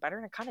like peanut butter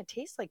and it kind of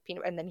tastes like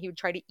peanut. And then he would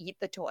try to eat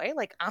the toy,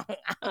 like,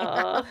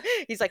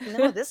 he's like,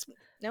 no, this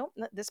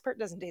part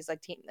doesn't taste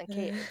like peanut.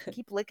 Okay,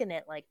 keep licking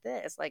it like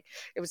this. Like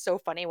it was so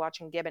funny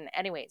watching Gibbon.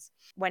 Anyways,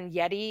 when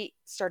Yeti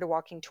started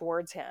walking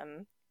towards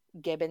him,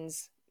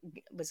 Gibbons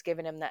was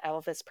giving him the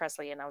Elvis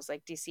Presley, and I was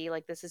like, do you see,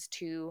 like, this is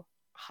too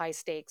high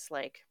stakes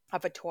like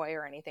of a toy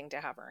or anything to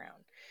have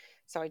around.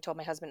 So I told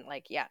my husband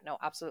like, yeah, no,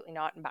 absolutely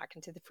not. And back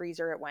into the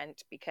freezer it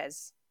went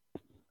because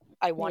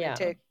I wanted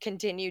to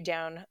continue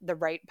down the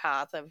right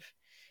path of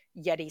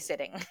Yeti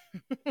sitting.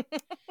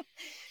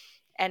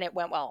 And it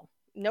went well.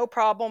 No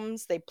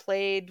problems. They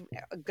played.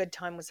 A good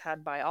time was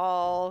had by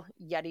all.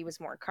 Yeti was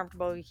more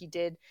comfortable. He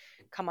did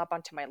come up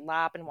onto my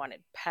lap and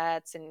wanted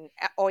pets. And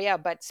oh yeah,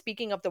 but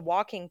speaking of the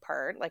walking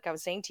part, like I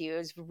was saying to you, it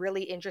was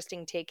really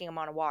interesting taking him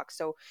on a walk.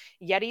 So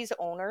Yeti's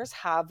owners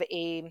have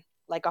a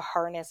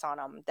harness on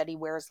him that he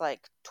wears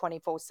like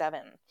 24/7,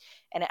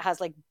 and it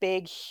has like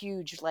big,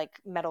 huge like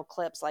metal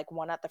clips, like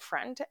one at the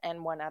front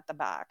and one at the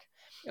back.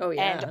 Oh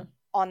yeah. And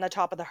on the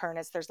top of the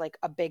harness, there's like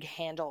a big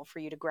handle for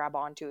you to grab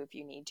onto if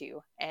you need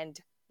to. And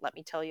let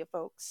me tell you,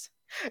 folks,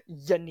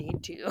 you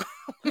need to.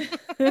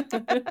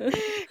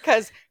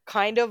 Because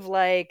kind of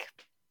like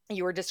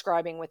you were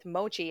describing with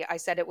Mochi, I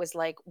said it was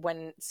like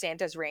when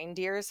Santa's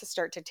reindeers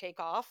start to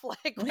take off,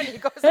 like when he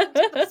goes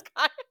into the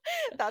sky.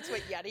 That's what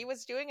Yeti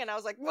was doing. And I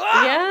was like, whoa,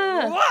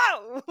 yeah.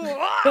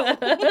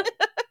 whoa.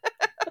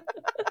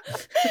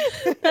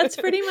 That's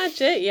pretty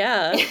much it,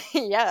 yeah.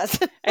 Yes.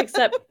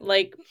 Except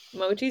like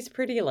Mochi's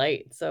pretty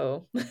light,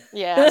 so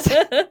yes.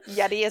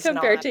 Yeti is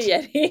compared not. to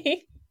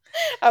Yeti.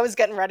 I was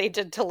getting ready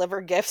to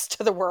deliver gifts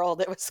to the world.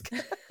 It was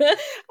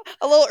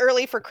a little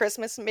early for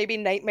Christmas, maybe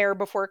Nightmare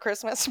Before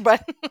Christmas,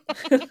 but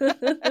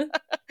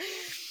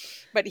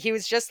but he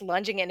was just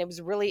lunging, and it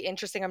was really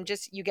interesting.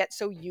 You get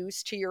so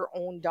used to your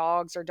own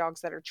dogs or dogs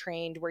that are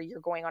trained where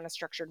you're going on a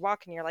structured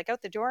walk and you're like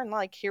out the door and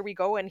like, here we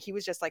go. And he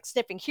was just like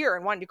sniffing here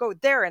and wanting to go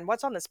there. And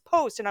what's on this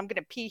post? And I'm going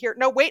to pee here.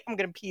 No, wait, I'm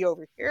going to pee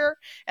over here.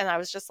 And I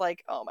was just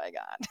like, oh my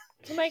God.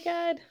 Oh my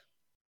God.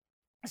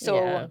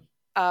 So,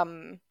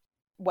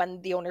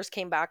 when the owners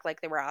came back, like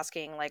they were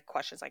asking like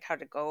questions like how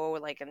to go,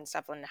 like and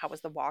stuff, and how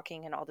was the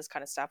walking and all this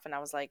kind of stuff. And I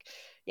was like,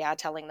 yeah,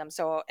 telling them.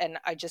 So, and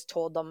I just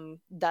told them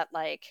that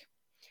like,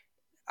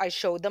 I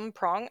showed them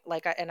prong,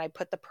 like, and I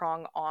put the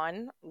prong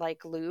on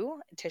like Lou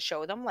to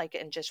show them, like,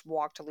 and just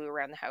walked Lou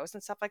around the house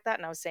and stuff like that.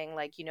 And I was saying,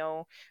 like,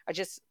 I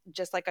just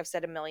like I've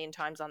said a million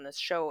times on this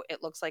show,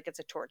 it looks like it's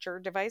a torture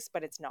device,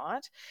 but it's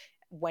not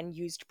when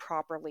used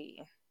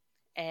properly.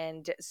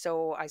 And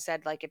so I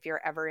said, like, if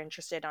you're ever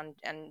interested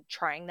and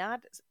trying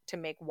that to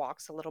make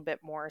walks a little bit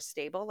more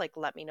stable, like,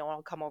 let me know.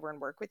 I'll come over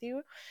and work with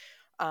you.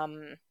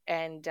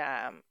 And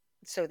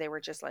so they were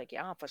just like,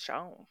 yeah, for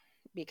sure.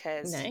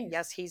 Because Nice.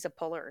 yes, he's a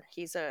puller.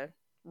 He's a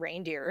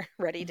reindeer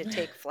ready to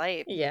take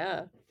flight.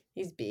 Yeah,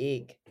 he's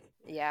big.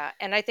 Yeah.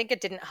 And I think it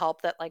didn't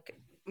help that, like,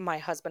 my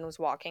husband was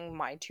walking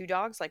my two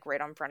dogs, like, right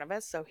in front of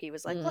us. So he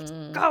was like, let's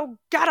go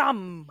get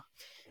him.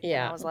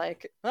 Yeah. And I was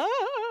like,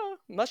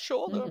 my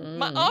shoulder,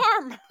 my Mhm.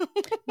 arm.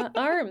 My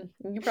arm.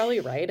 You could probably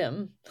ride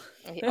him.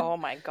 Oh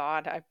my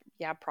God.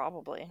 Yeah,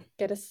 probably.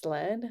 Get a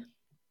sled.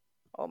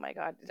 Oh my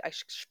God. I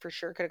for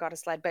sure could have got a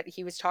sled. But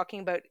he was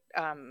talking about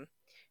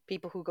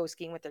people who go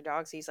skiing with their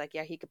dogs. He's like,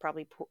 yeah, he could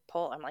probably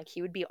pull. I'm like,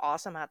 he would be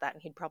awesome at that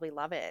and he'd probably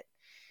love it.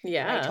 And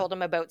I Yeah. told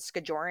him about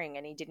skijoring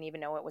and he didn't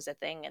even know it was a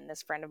thing. And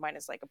this friend of mine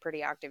is like a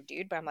pretty active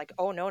dude, but I'm like,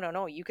 oh,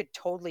 no. You could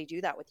totally do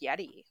that with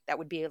Yeti. That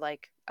would be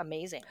like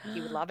amazing.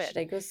 He would love it. Should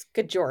I go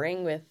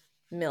skijoring with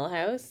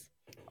Millhouse?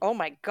 Oh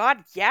my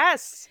God,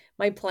 yes.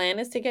 My plan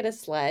is to get a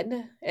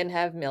sled and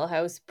have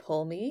Millhouse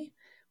pull me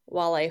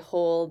while I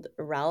hold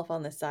Ralph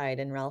on the side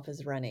and Ralph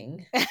is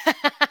running.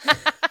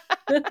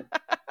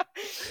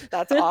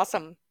 That's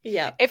awesome.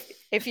 Yeah.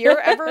 If you're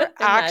ever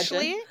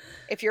Imagine.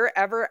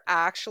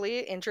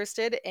 actually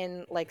interested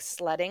in like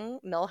sledding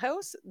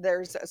Millhouse,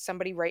 there's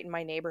somebody right in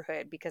my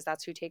neighborhood because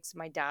that's who takes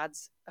my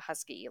dad's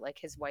husky, like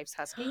his wife's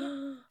husky,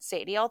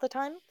 Sadie, all the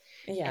time.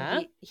 Yeah.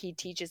 And he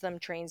teaches them,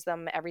 trains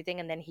them,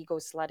 everything, and then he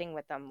goes sledding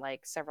with them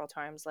like several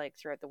times, like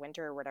throughout the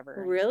winter or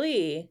whatever.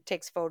 Really?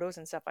 Takes photos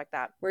and stuff like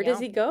that. Where does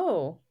he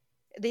go?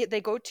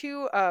 They go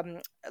to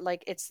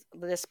like it's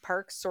this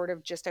park sort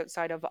of just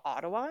outside of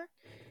Ottawa,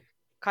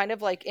 kind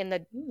of like in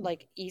the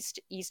like east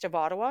of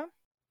Ottawa.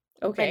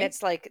 Okay. And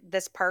it's like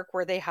this park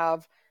where they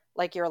have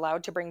like you're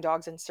allowed to bring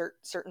dogs in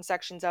certain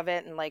sections of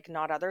it and like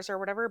not others or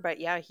whatever. But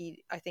yeah,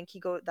 I think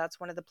that's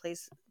one of the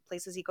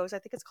places he goes. I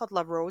think it's called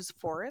La Rose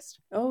Forest.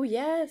 Oh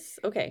yes.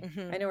 Okay.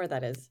 Mhm. I know where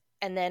that is.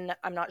 And then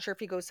I'm not sure if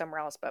he goes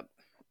somewhere else, but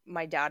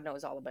my dad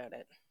knows all about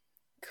it.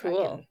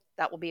 Cool.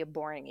 That will be a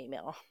boring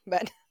email,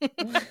 but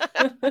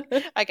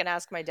I can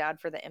ask my dad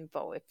for the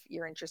info if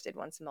you're interested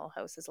once the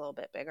Millhouse is a little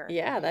bit bigger.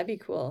 Yeah, that'd be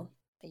cool.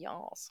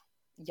 Yalls.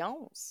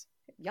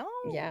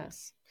 Yeah.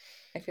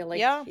 I feel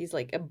like he's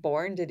like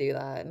born to do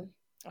that.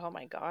 Oh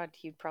my God,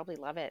 he'd probably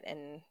love it,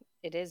 and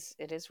it is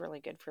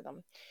really good for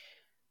them.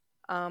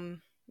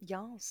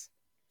 Yalls.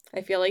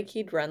 I feel like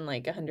he'd run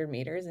like 100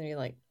 meters and be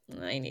like,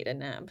 I need a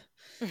nap.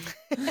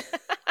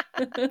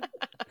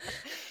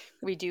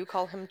 We do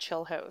call him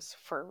Chillhouse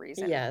for a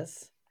reason.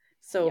 Yes.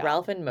 So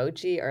Ralph and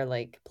Mochi are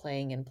like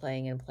playing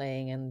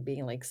and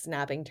being like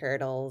snapping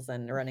turtles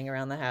and running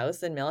around the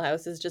house, and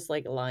Millhouse is just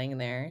like lying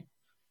there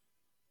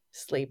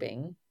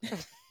sleeping.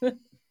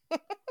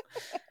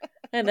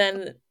 And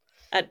then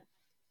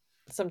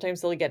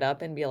sometimes he'll get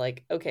up and be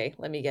like, okay,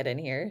 let me get in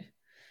here.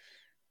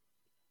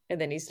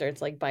 And then he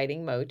starts like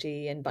biting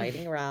Mochi and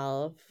biting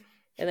Ralph,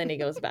 and then he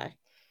goes back.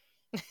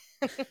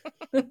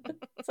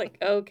 It's like,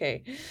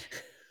 okay.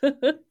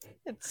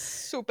 It's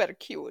super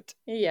cute.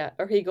 Yeah.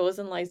 Or he goes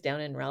and lies down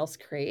in Ralph's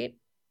crate.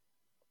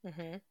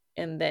 Mm-hmm.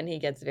 And then he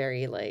gets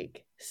very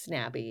like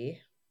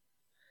snappy.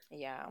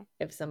 Yeah.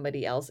 If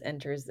somebody else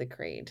enters the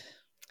crate.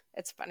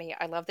 It's funny.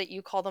 I love that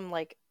you call them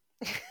like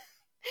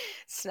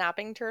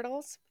snapping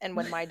turtles. And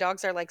when my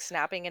dogs are like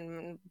snapping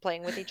and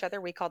playing with each other,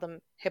 we call them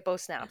hippo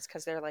snaps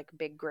because they're like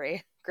big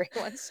gray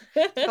ones.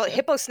 Call it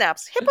hippo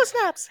snaps. Hippo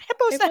snaps.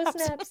 Hippo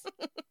snaps.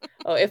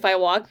 Oh, if I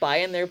walk by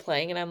and they're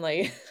playing and I'm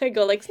like, I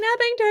go like,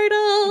 snapping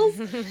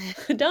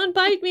turtles, don't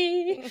bite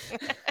me.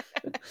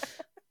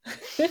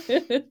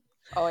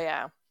 Oh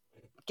yeah.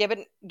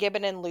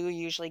 Gibbon and Lou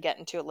usually get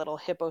into a little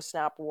hippo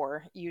snap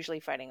war,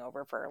 usually fighting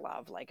over for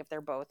love. Like if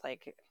they're both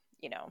like,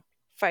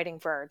 fighting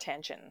for our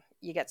attention,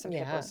 you get some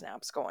hippo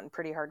snaps going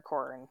pretty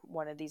hardcore, and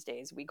one of these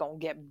days we gonna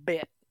get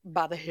bit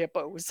by the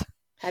hippos.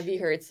 Have you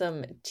heard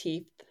some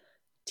teeth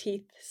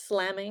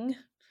slamming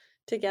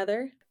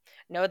together?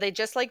 No, they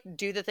just like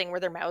do the thing where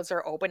their mouths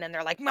are open and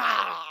they're like,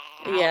 "Mah!"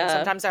 Yeah. And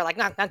sometimes they're like,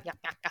 "Nah, nah,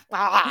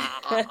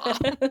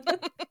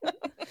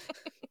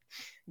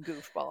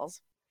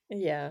 goofballs.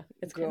 Yeah,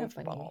 it's kind of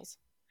funny.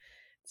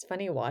 It's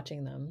funny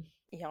watching them.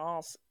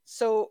 Yes.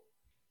 So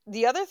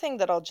the other thing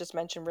that I'll just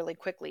mention really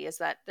quickly is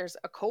that there's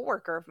a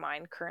coworker of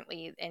mine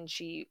currently, and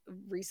she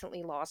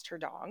recently lost her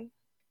dog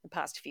the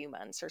past few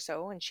months or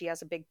so, and she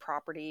has a big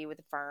property with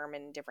a farm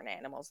and different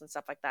animals and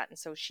stuff like that, and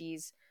so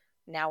she's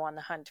now on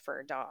the hunt for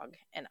a dog,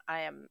 and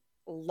I am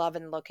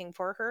loving looking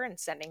for her and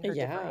sending her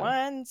different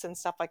ones and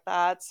stuff like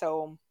that.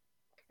 So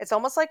it's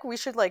almost like we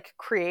should like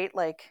create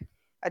like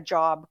a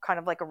job, kind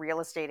of like a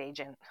real estate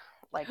agent,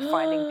 like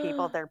finding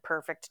people their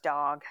perfect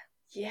dog.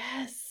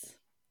 Yes.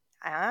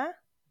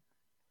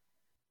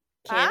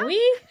 Can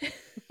we?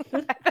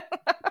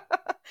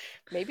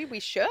 Maybe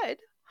we should.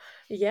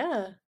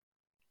 Yeah.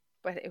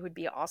 But it would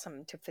be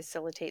awesome to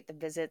facilitate the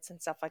visits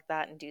and stuff like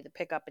that and do the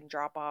pickup and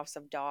drop offs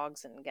of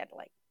dogs and get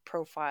like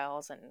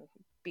profiles and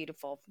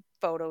beautiful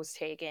photos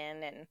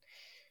taken, and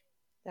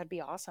that'd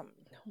be awesome.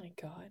 Oh my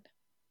God.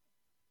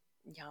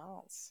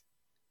 Yes.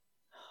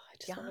 I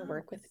just want to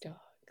work with dogs.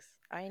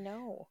 I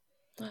know.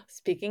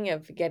 Speaking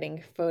of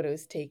getting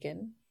photos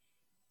taken.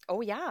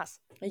 Oh, yes.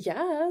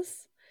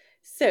 Yes.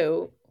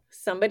 So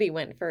somebody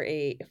went for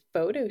a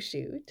photo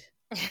shoot.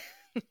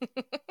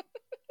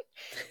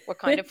 What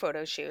kind of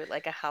photo shoot?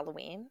 Like a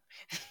Halloween?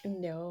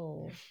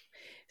 No.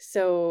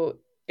 So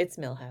it's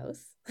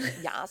Millhouse.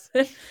 Yes.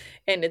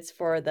 And it's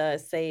for the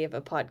Save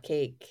a Pot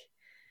Cake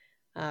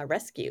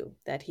rescue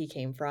that he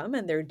came from.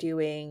 And they're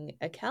doing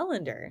a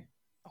calendar.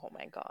 Oh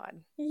my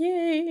God.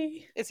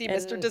 Yay. Is he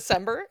Mr.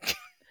 December?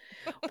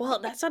 Well,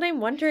 that's what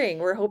I'm wondering.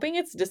 We're hoping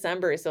it's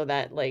December so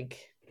that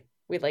like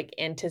we like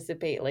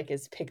anticipate like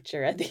his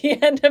picture at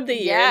the end of the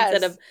year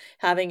instead of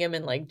having him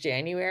in like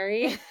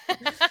January.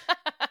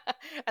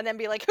 And then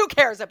be like, who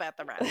cares about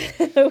the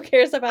rest? Who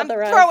cares about the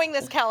rest? I'm throwing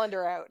this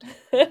calendar out.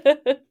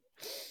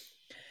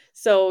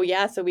 So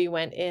yeah, so we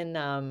went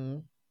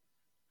in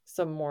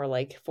some more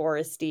like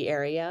foresty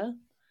area,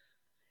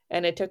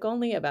 and it took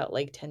only about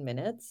like 10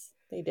 minutes.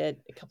 They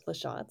did a couple of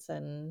shots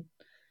and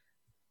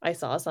I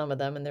saw some of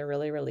them and they're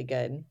really, really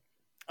good.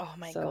 Oh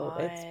my God. So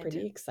it's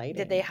pretty exciting.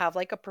 Did they have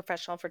like a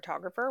professional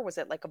photographer? Or was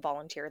it like a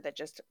volunteer that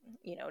just,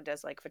 you know,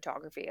 does like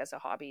photography as a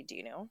hobby? Do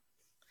you know?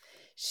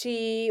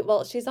 She's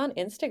on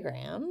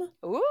Instagram.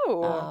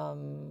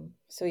 Ooh.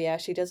 So yeah,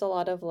 she does a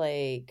lot of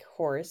like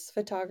horse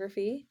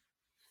photography.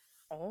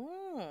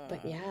 Oh.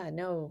 But yeah,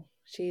 no,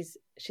 she's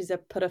a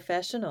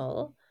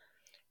professional.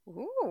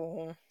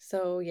 Ooh.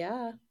 So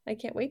yeah, I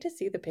can't wait to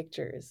see the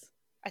pictures.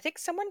 I think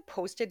someone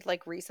posted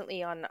like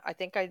recently on, I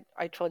think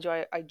I told you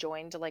I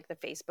joined like the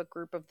Facebook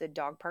group of the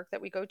dog park that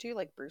we go to,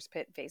 like Bruce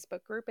Pitt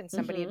Facebook group, and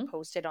somebody had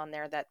posted on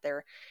there that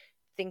they're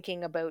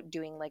thinking about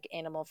doing like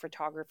animal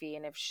photography,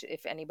 and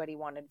if anybody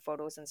wanted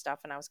photos and stuff,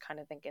 and I was kind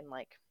of thinking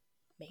like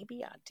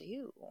maybe I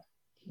do.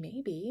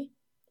 Maybe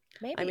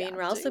I mean,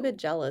 Ralph's a bit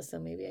jealous, so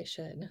maybe I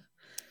should.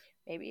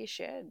 Maybe you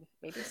should.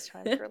 Maybe it's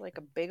time for like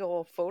a big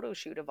old photo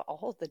shoot of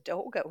all the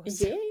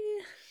doggos. Yeah.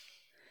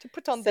 To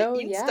put on the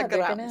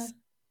Instagrams. Yeah,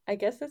 I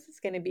guess this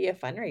is going to be a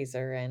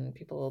fundraiser and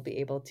people will be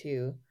able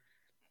to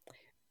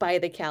buy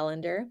the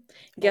calendar.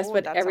 Guess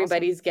what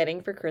everybody's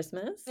getting for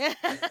Christmas?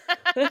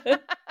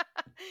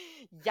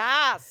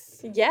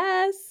 Yes.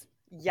 Yes.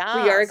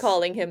 Yes. We are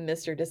calling him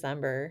Mr.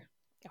 December.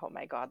 Oh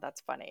my God, that's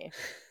funny.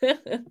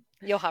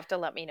 You'll have to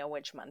let me know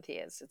which month he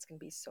is. It's going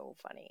to be so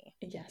funny.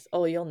 Yes.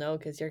 Oh, you'll know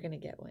because you're going to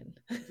get one.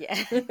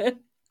 Yeah.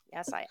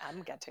 Yes, I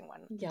am getting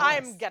one. Yes.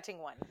 I'm getting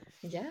one.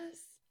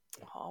 Yes.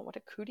 Oh, what a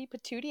cootie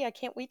patootie. I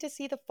can't wait to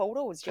see the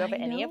photos. Do you have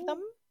any of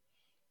them?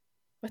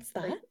 What's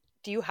that?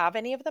 Do you have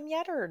any of them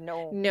yet or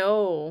no?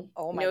 No.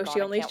 Oh my God. No,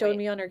 she only showed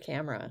me on her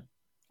camera.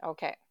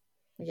 Okay.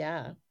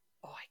 Yeah.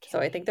 Oh, I can't. So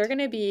I think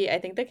I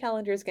think the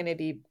calendar is going to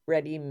be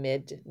ready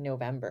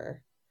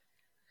mid-November.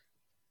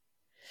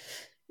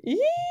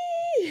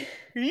 Eee!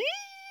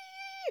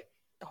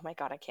 Oh my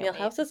God, I can't wait.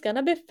 Millhouse is going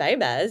to be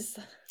famous.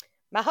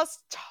 My house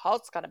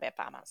is going to be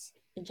famous.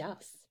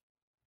 Yes.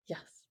 Yes.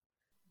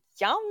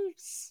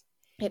 Yes.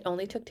 It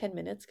only took 10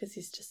 minutes because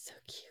he's just so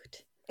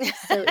cute.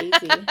 It's so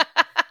easy.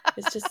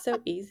 It's just so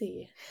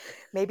easy.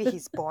 Maybe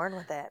he's born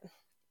with it.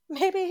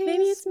 Maybe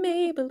it's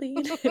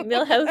Maybelline.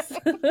 Millhouse.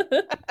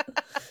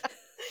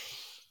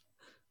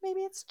 Maybe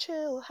it's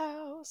Chill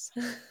House.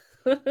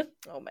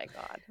 Oh my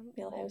God.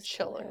 Millhouse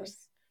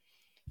chillers.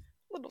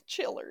 Little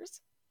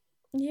chillers.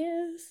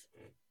 Yes.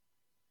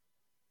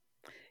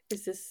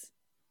 Is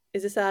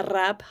this a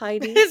rap,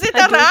 Heidi? Is it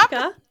a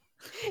rap?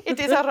 It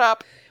is a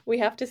rap. We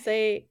have to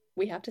say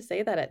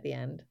that at the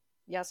end.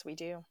 Yes, we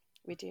do.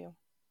 We do.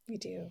 We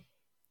do.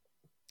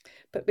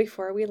 But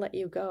before we let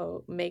you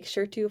go, make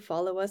sure to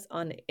follow us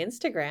on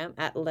Instagram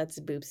at Let's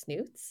Boop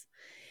Snoots.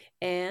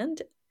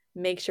 And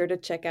make sure to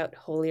check out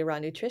Holy Raw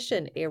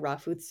Nutrition, a raw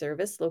food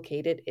service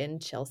located in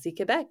Chelsea,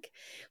 Quebec.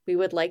 We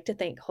would like to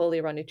thank Holy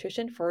Raw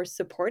Nutrition for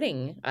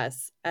supporting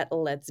us at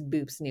Let's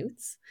Boop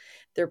Snoots.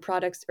 Their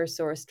products are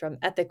sourced from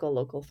ethical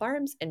local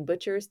farms and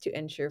butchers to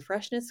ensure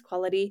freshness,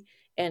 quality,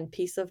 and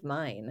peace of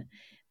mind.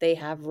 They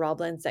have raw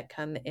blends that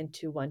come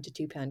into 1 to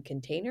 2 pound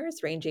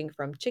containers, ranging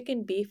from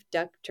chicken, beef,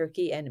 duck,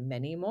 turkey, and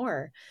many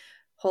more.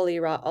 Holy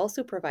Raw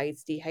also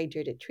provides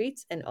dehydrated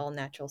treats and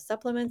all-natural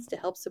supplements to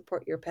help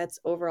support your pet's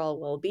overall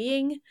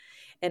well-being.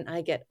 And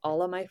I get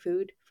all of my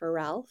food for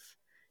Ralph,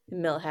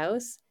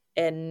 Millhouse,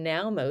 and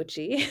now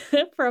Mochi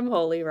from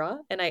Holy Raw,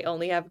 and I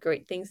only have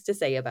great things to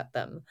say about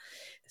them.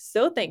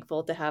 So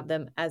thankful to have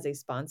them as a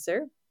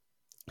sponsor.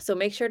 So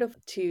make sure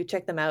to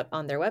check them out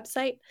on their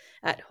website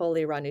at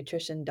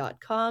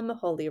holyrawnutrition.com,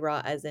 Holy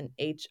Raw as in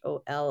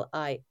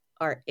HOLIRAW,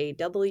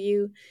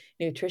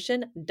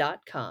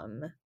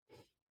 nutrition.com.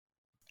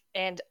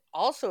 And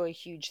also a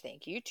huge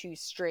thank you to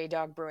Stray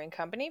Dog Brewing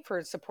Company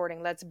for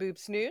supporting Let's Boop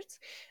Snoots.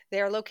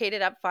 They are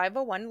located at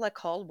 501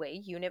 Lacalle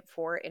Way, Unit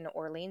 4 in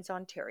Orleans,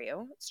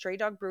 Ontario. Stray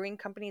Dog Brewing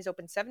Company is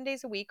open 7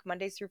 days a week,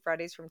 Mondays through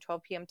Fridays from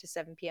 12 p.m. to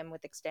 7 p.m.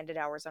 with extended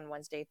hours on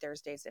Wednesday,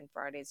 Thursdays, and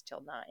Fridays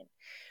till 9.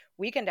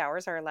 Weekend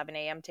hours are 11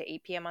 a.m. to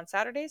 8 p.m. on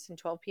Saturdays and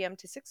 12 p.m.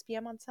 to 6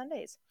 p.m. on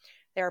Sundays.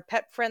 They are a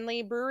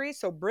pet-friendly brewery,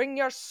 so bring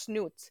your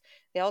snoots.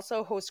 They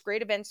also host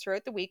great events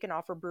throughout the week and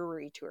offer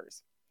brewery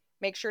tours.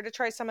 Make sure to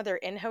try some of their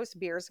in-house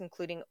beers,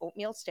 including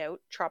Oatmeal Stout,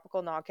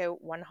 Tropical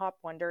Knockout, One Hop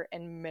Wonder,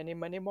 and many,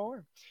 many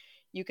more.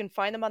 You can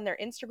find them on their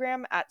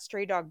Instagram at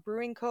Stray Dog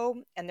Brewing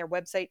Co. and their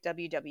website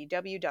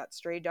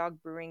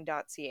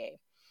www.straydogbrewing.ca.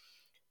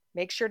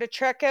 Make sure to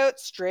check out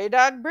Stray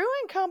Dog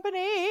Brewing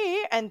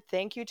Company, and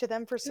thank you to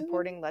them for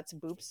supporting Let's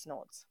Boop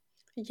Snoots.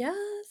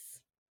 Yes.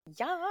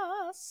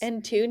 Yes.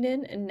 And tune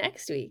in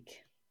next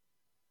week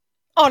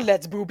on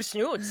Let's Boop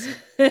Snoots.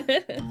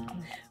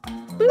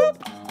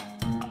 Boop.